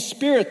Holy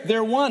Spirit.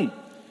 They're one.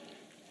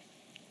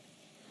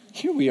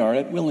 Here we are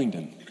at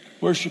Willingdon,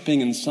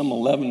 worshiping in some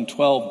 11,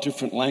 12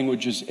 different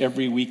languages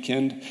every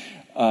weekend.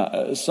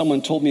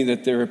 Someone told me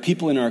that there are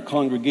people in our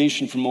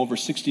congregation from over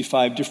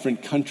 65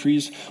 different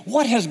countries.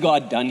 What has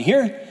God done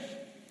here?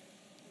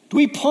 Do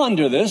we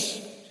ponder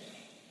this?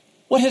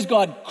 What has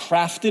God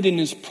crafted in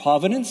his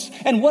providence?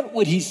 And what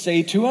would he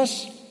say to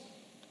us?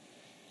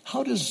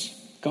 How does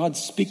God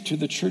speak to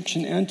the church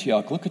in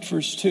Antioch? Look at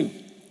verse 2.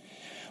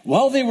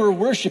 While they were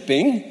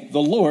worshiping the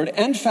Lord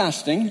and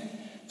fasting,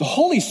 the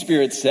Holy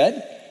Spirit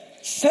said,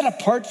 "Set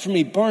apart for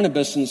me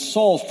Barnabas and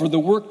Saul for the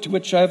work to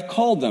which I have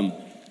called them."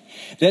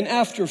 Then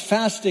after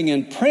fasting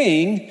and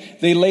praying,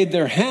 they laid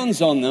their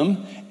hands on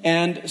them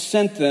and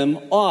sent them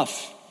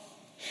off.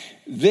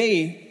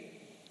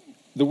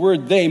 The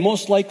word "they"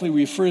 most likely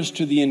refers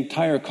to the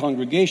entire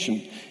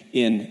congregation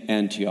in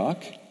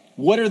Antioch.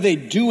 What are they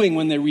doing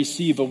when they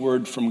receive a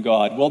word from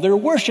God? Well, they're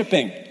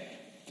worshiping,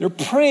 they're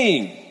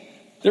praying,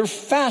 they're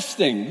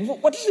fasting.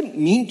 What does it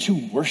mean to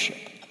worship?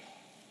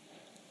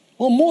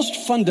 Well, most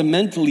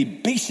fundamentally,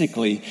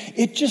 basically,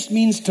 it just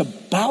means to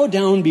bow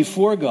down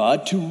before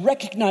God, to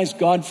recognize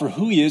God for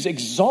who he is,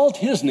 exalt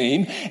his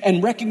name,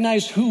 and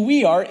recognize who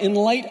we are in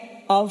light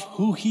of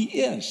who he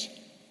is.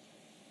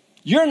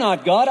 You're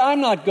not God, I'm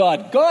not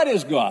God. God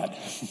is God.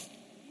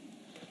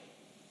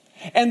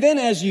 And then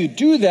as you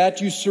do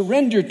that, you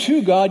surrender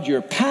to God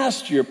your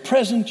past, your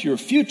present, your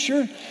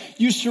future.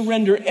 You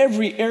surrender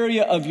every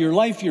area of your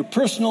life, your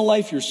personal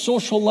life, your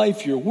social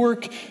life, your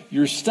work,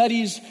 your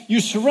studies. You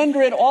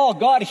surrender it all.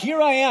 God,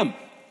 here I am.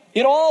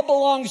 It all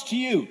belongs to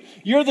you.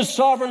 You're the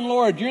sovereign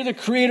Lord. You're the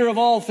creator of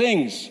all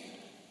things.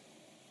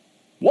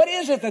 What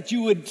is it that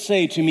you would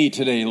say to me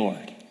today,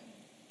 Lord?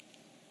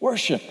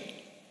 Worship.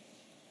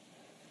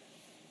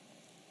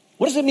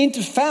 What does it mean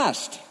to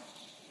fast?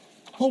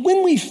 Well,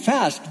 when we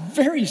fast,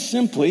 very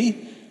simply,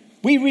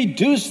 we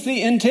reduce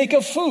the intake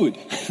of food,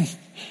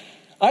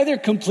 either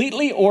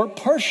completely or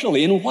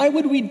partially. And why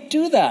would we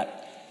do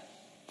that?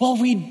 Well,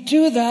 we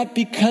do that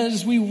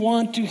because we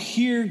want to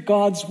hear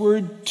God's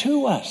word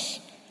to us.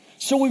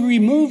 So we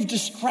remove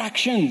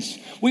distractions.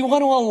 We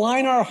want to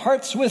align our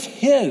hearts with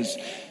his.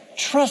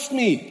 Trust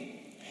me,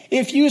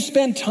 if you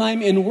spend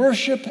time in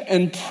worship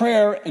and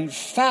prayer and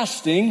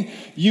fasting,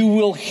 you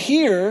will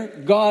hear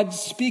God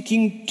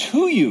speaking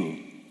to you.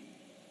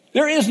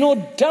 There is no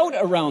doubt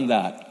around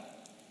that.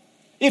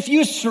 If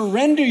you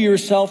surrender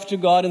yourself to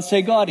God and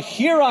say, God,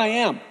 here I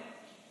am,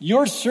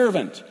 your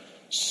servant.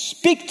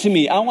 Speak to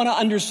me. I want to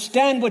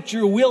understand what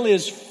your will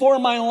is for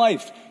my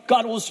life.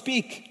 God will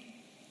speak.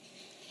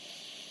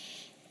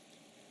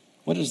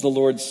 What does the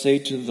Lord say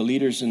to the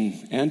leaders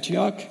in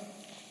Antioch?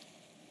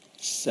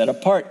 Set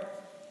apart.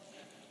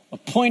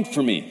 Appoint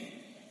for me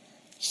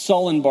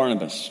Saul and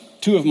Barnabas,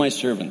 two of my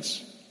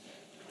servants.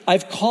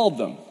 I've called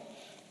them.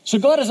 So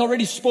God has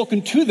already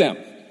spoken to them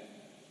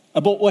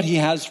about what he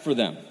has for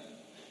them.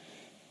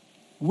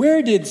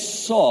 Where did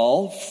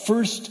Saul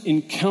first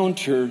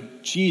encounter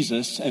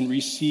Jesus and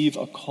receive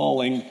a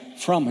calling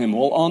from him?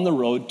 Well, on the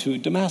road to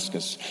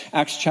Damascus.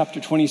 Acts chapter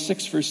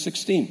 26, verse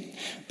 16.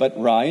 But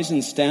rise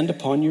and stand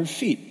upon your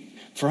feet,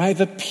 for I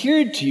have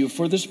appeared to you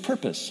for this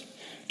purpose,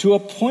 to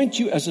appoint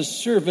you as a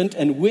servant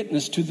and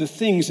witness to the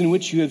things in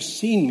which you have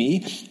seen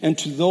me and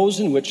to those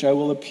in which I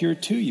will appear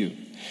to you,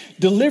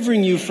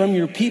 delivering you from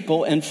your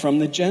people and from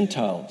the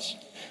Gentiles,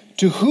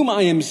 to whom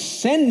I am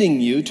sending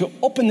you to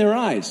open their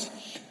eyes,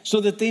 so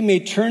that they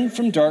may turn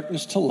from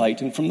darkness to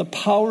light and from the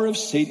power of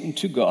Satan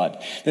to God,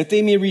 that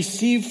they may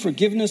receive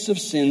forgiveness of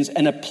sins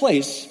and a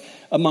place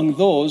among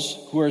those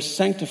who are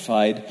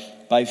sanctified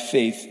by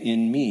faith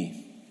in me.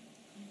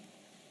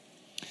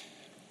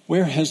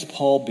 Where has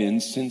Paul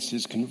been since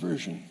his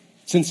conversion,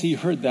 since he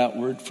heard that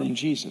word from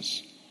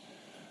Jesus?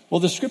 Well,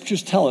 the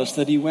scriptures tell us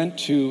that he went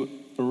to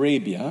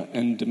Arabia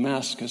and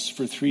Damascus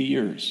for 3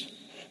 years,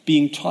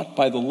 being taught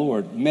by the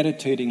Lord,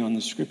 meditating on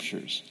the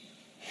scriptures.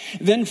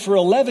 Then for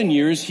 11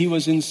 years, he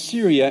was in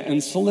Syria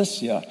and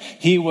Cilicia.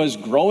 He was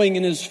growing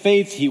in his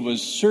faith. He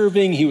was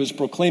serving. He was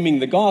proclaiming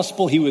the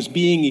gospel. He was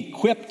being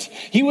equipped.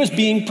 He was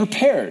being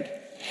prepared.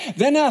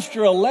 Then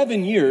after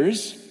 11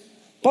 years,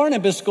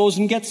 Barnabas goes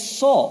and gets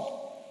Saul,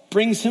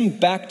 brings him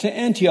back to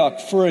Antioch.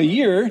 For a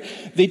year,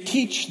 they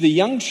teach the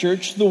young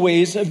church the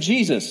ways of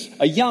Jesus,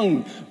 a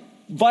young,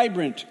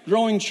 vibrant,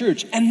 growing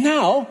church. And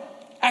now,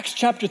 Acts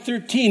chapter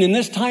 13, in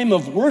this time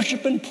of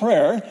worship and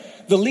prayer,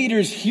 the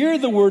leaders hear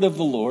the word of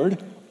the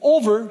Lord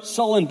over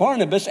Saul and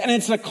Barnabas, and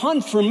it's a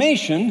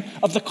confirmation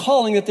of the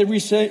calling that they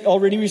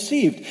already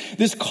received.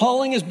 This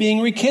calling is being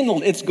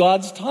rekindled. It's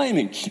God's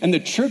timing, and the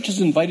church is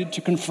invited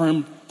to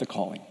confirm the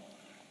calling.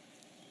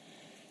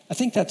 I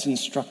think that's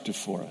instructive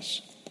for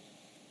us.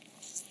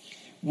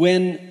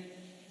 When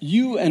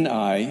you and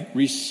I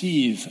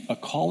receive a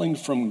calling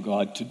from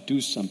God to do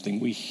something,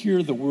 we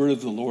hear the word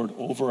of the Lord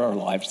over our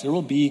lives, there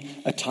will be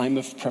a time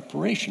of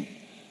preparation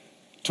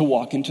to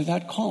walk into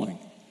that calling.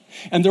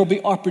 And there will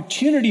be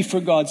opportunity for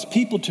God's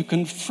people to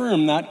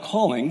confirm that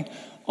calling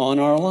on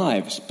our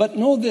lives. But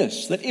know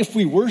this, that if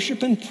we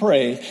worship and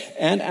pray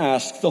and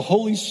ask, the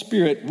Holy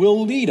Spirit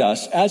will lead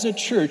us as a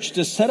church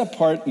to set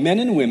apart men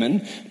and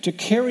women to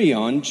carry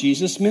on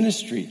Jesus'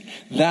 ministry.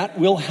 That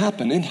will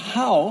happen. And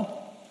how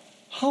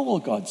will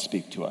God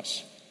speak to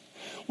us?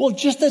 Well,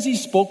 just as he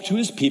spoke to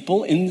his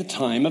people in the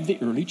time of the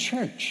early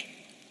church.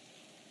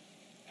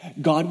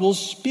 God will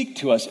speak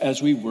to us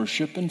as we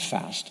worship and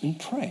fast and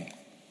pray.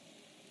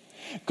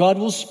 God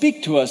will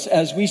speak to us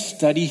as we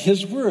study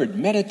His Word,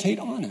 meditate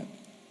on it.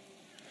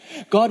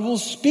 God will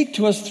speak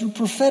to us through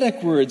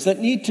prophetic words that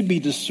need to be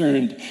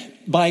discerned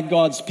by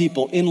God's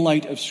people in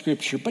light of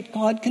Scripture. But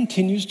God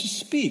continues to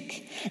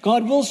speak.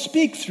 God will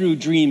speak through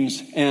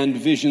dreams and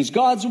visions.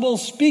 God will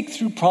speak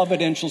through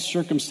providential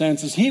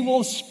circumstances. He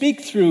will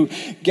speak through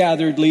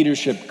gathered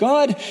leadership.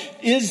 God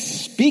is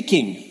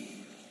speaking.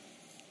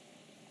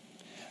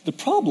 The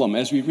problem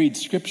as we read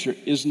Scripture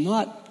is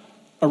not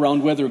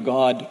around whether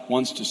God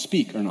wants to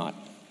speak or not.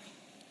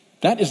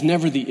 That is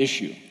never the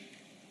issue.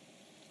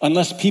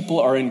 Unless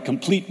people are in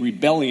complete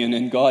rebellion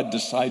and God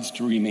decides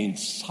to remain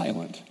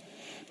silent.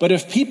 But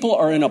if people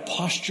are in a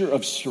posture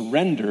of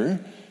surrender,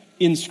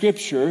 in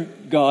Scripture,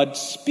 God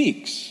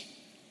speaks.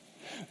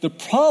 The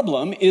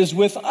problem is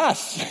with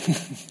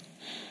us.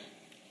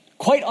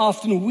 Quite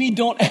often, we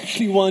don't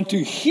actually want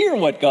to hear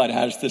what God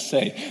has to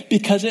say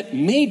because it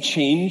may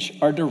change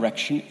our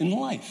direction in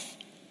life.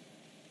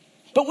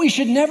 But we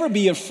should never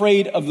be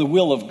afraid of the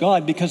will of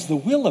God because the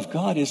will of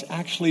God is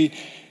actually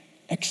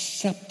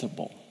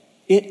acceptable.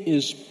 It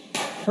is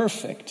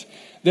perfect.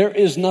 There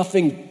is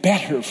nothing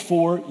better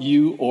for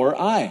you or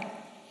I.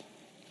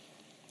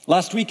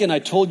 Last weekend, I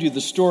told you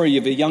the story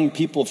of a young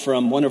people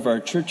from one of our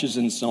churches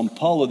in Sao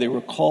Paulo. They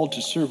were called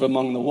to serve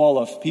among the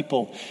Wolof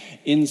people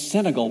in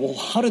Senegal. Well,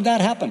 how did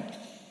that happen?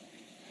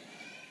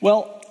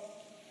 Well,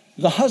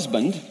 the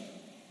husband,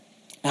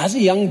 as a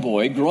young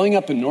boy growing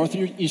up in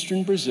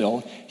northeastern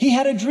Brazil, he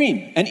had a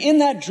dream. And in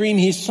that dream,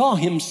 he saw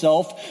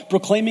himself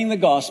proclaiming the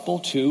gospel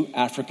to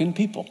African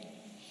people.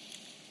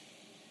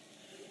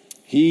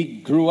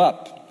 He grew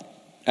up.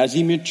 As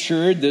he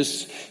matured,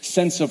 this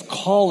sense of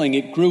calling,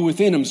 it grew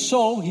within him.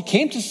 So he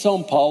came to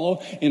Sao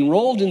Paulo,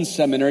 enrolled in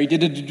seminary,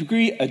 did a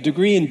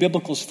degree in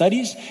biblical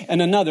studies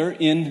and another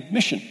in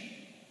mission.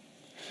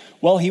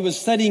 While he was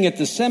studying at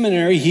the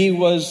seminary, he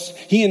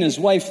and his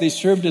wife, they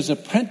served as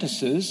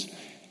apprentices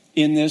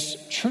in this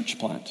church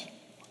plant.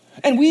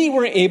 And we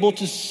were able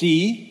to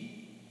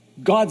see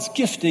God's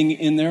gifting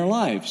in their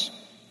lives.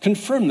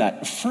 Confirm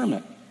that, affirm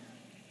it.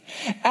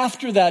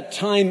 After that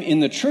time in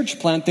the church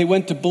plant, they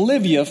went to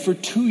Bolivia for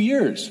 2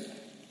 years,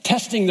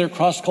 testing their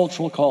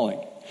cross-cultural calling,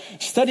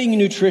 studying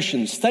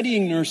nutrition,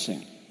 studying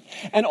nursing.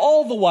 And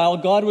all the while,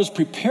 God was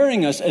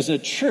preparing us as a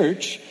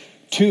church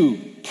to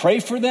pray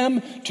for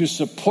them, to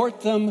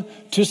support them,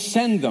 to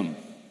send them.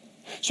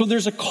 So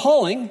there's a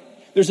calling,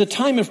 there's a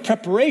time of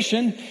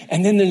preparation,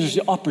 and then there's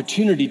the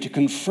opportunity to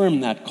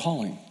confirm that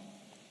calling.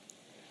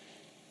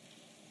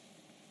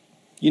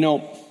 You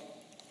know,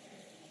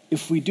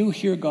 if we do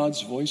hear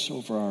God's voice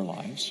over our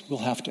lives, we'll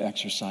have to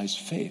exercise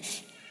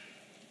faith,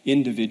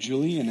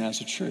 individually and as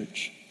a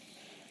church.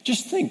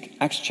 Just think,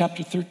 Acts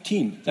chapter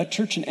 13, that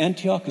church in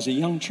Antioch is a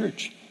young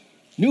church.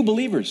 New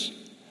believers.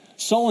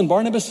 Saul and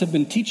Barnabas have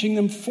been teaching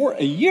them for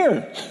a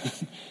year.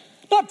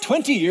 Not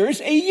 20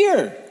 years, a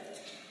year.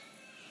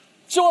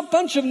 So a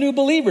bunch of new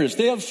believers.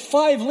 They have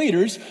 5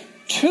 leaders.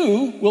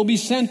 2 will be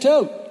sent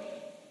out.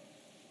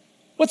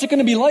 What's it going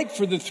to be like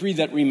for the 3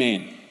 that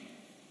remain?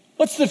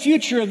 What's the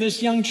future of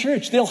this young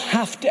church? They'll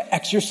have to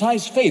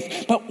exercise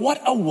faith. But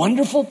what a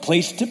wonderful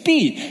place to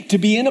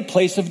be in a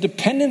place of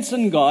dependence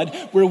on God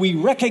where we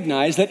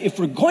recognize that if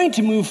we're going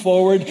to move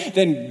forward,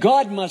 then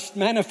God must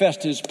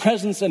manifest His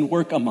presence and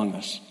work among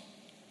us.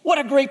 What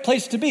a great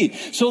place to be.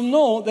 So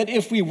know that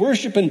if we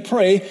worship and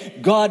pray,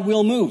 God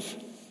will move.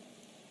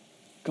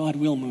 God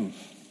will move.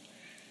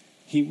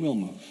 He will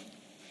move.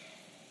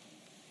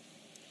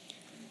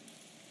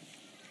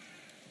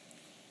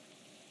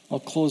 I'll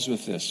close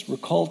with this. We're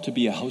called to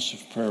be a house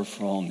of prayer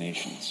for all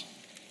nations.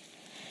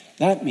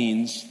 That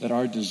means that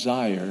our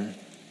desire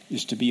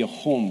is to be a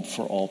home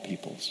for all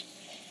peoples.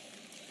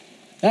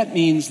 That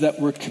means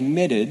that we're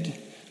committed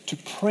to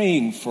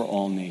praying for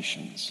all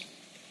nations.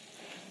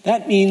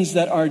 That means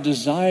that our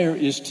desire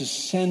is to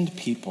send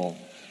people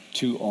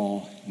to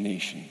all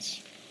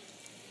nations.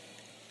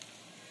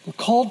 We're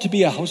called to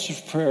be a house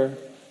of prayer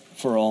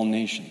for all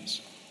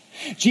nations.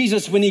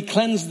 Jesus, when He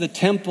cleansed the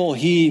temple,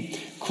 He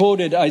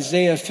quoted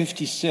Isaiah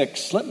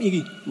 56. Let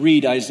me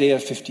read Isaiah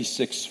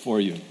 56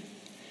 for you.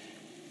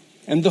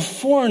 And the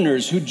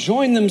foreigners who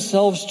join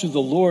themselves to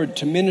the Lord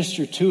to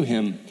minister to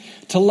Him,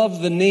 to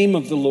love the name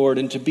of the Lord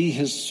and to be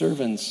His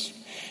servants,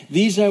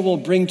 these I will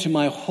bring to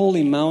my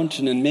holy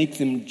mountain and make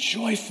them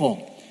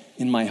joyful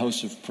in my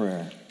house of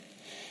prayer.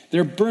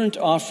 Their burnt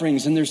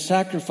offerings and their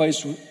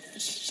sacrifices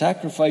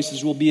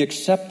will be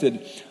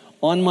accepted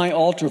on my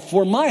altar.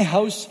 For my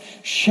house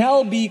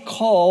shall be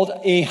called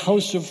a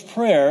house of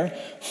prayer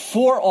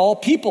for all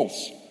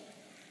peoples.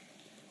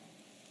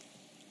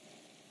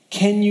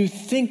 Can you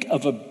think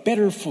of a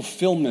better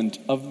fulfillment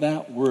of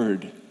that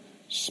word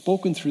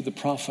spoken through the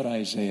prophet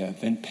Isaiah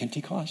than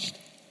Pentecost?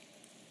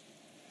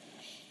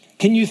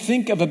 Can you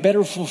think of a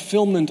better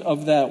fulfillment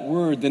of that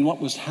word than what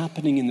was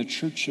happening in the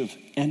church of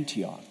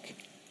Antioch?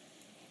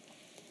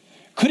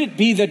 Could it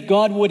be that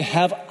God would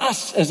have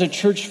us as a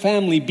church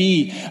family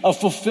be a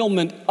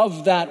fulfillment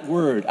of that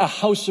word, a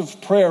house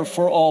of prayer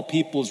for all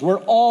peoples, where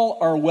all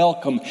are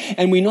welcome,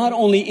 and we not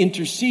only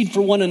intercede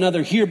for one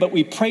another here, but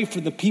we pray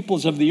for the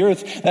peoples of the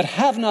earth that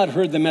have not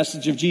heard the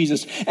message of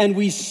Jesus, and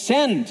we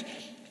send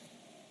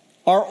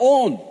our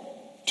own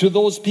to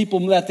those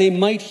people that they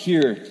might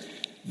hear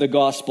the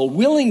gospel.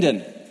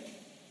 Willingdon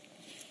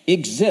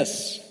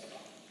exists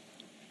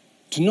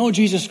to know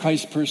Jesus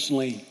Christ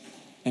personally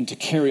and to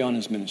carry on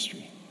his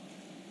ministry.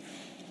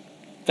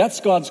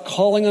 That's God's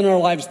calling on our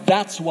lives.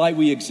 That's why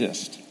we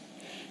exist.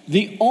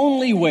 The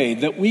only way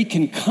that we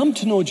can come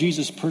to know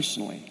Jesus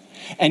personally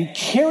and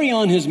carry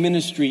on his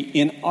ministry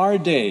in our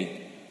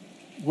day,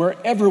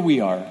 wherever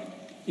we are,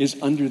 is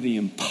under the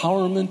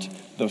empowerment,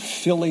 the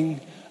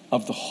filling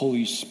of the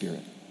Holy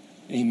Spirit.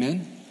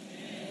 Amen?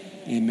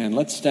 Amen.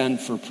 Let's stand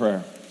for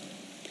prayer.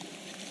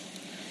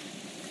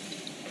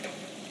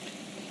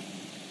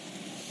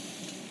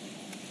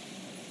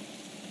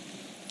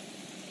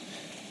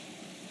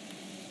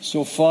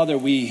 So, Father,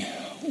 we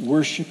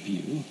worship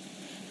you.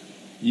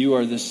 You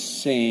are the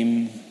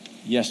same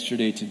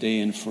yesterday, today,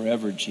 and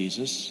forever,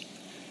 Jesus.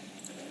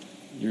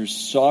 You're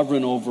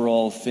sovereign over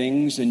all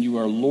things, and you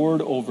are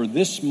Lord over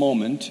this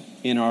moment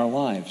in our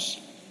lives.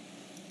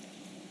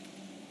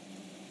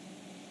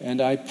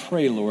 And I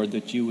pray, Lord,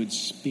 that you would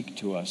speak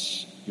to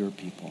us, your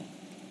people.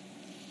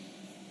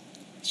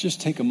 Let's just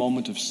take a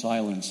moment of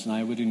silence, and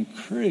I would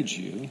encourage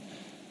you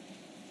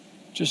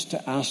just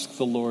to ask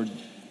the Lord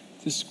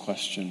this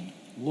question.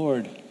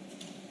 Lord,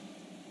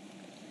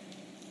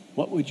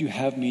 what would you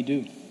have me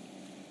do?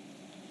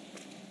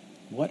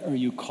 What are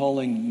you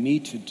calling me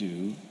to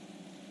do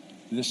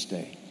this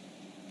day?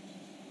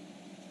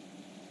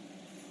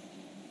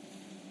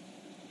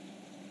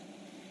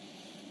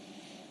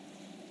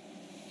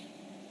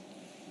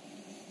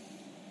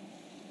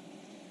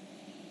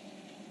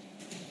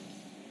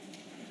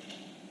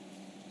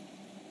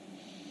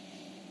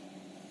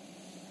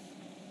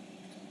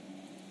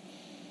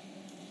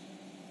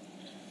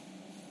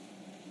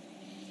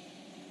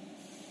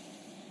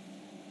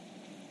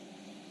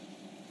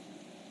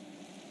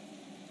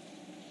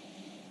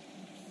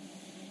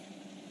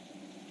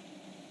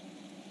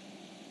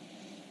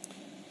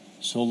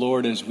 So,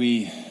 Lord, as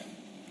we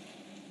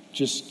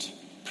just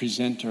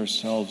present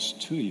ourselves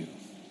to you,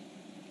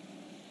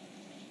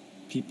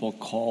 people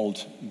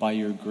called by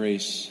your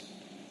grace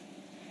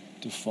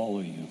to follow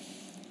you.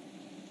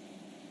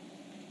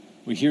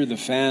 We hear the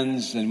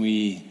fans and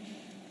we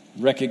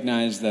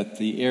recognize that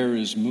the air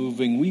is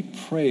moving. We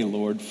pray,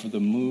 Lord, for the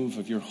move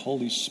of your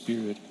Holy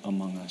Spirit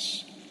among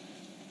us.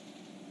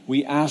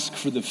 We ask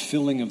for the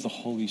filling of the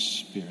Holy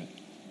Spirit.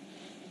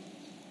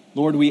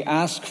 Lord, we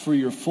ask for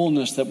your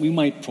fullness that we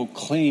might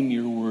proclaim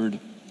your word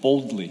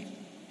boldly.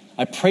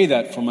 I pray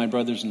that for my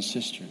brothers and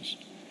sisters.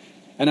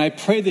 And I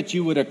pray that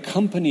you would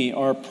accompany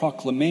our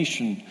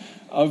proclamation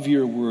of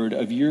your word,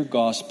 of your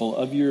gospel,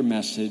 of your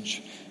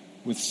message,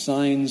 with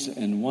signs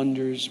and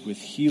wonders, with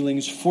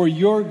healings, for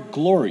your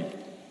glory,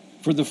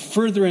 for the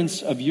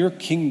furtherance of your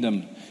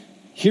kingdom,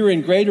 here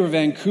in Greater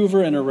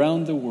Vancouver and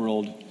around the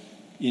world,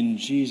 in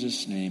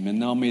Jesus' name. And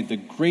now may the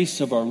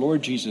grace of our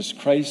Lord Jesus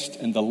Christ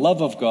and the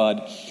love of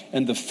God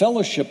and the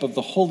fellowship of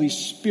the Holy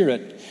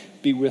Spirit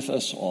be with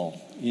us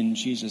all. In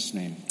Jesus'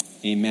 name,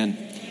 amen.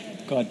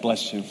 God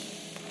bless you.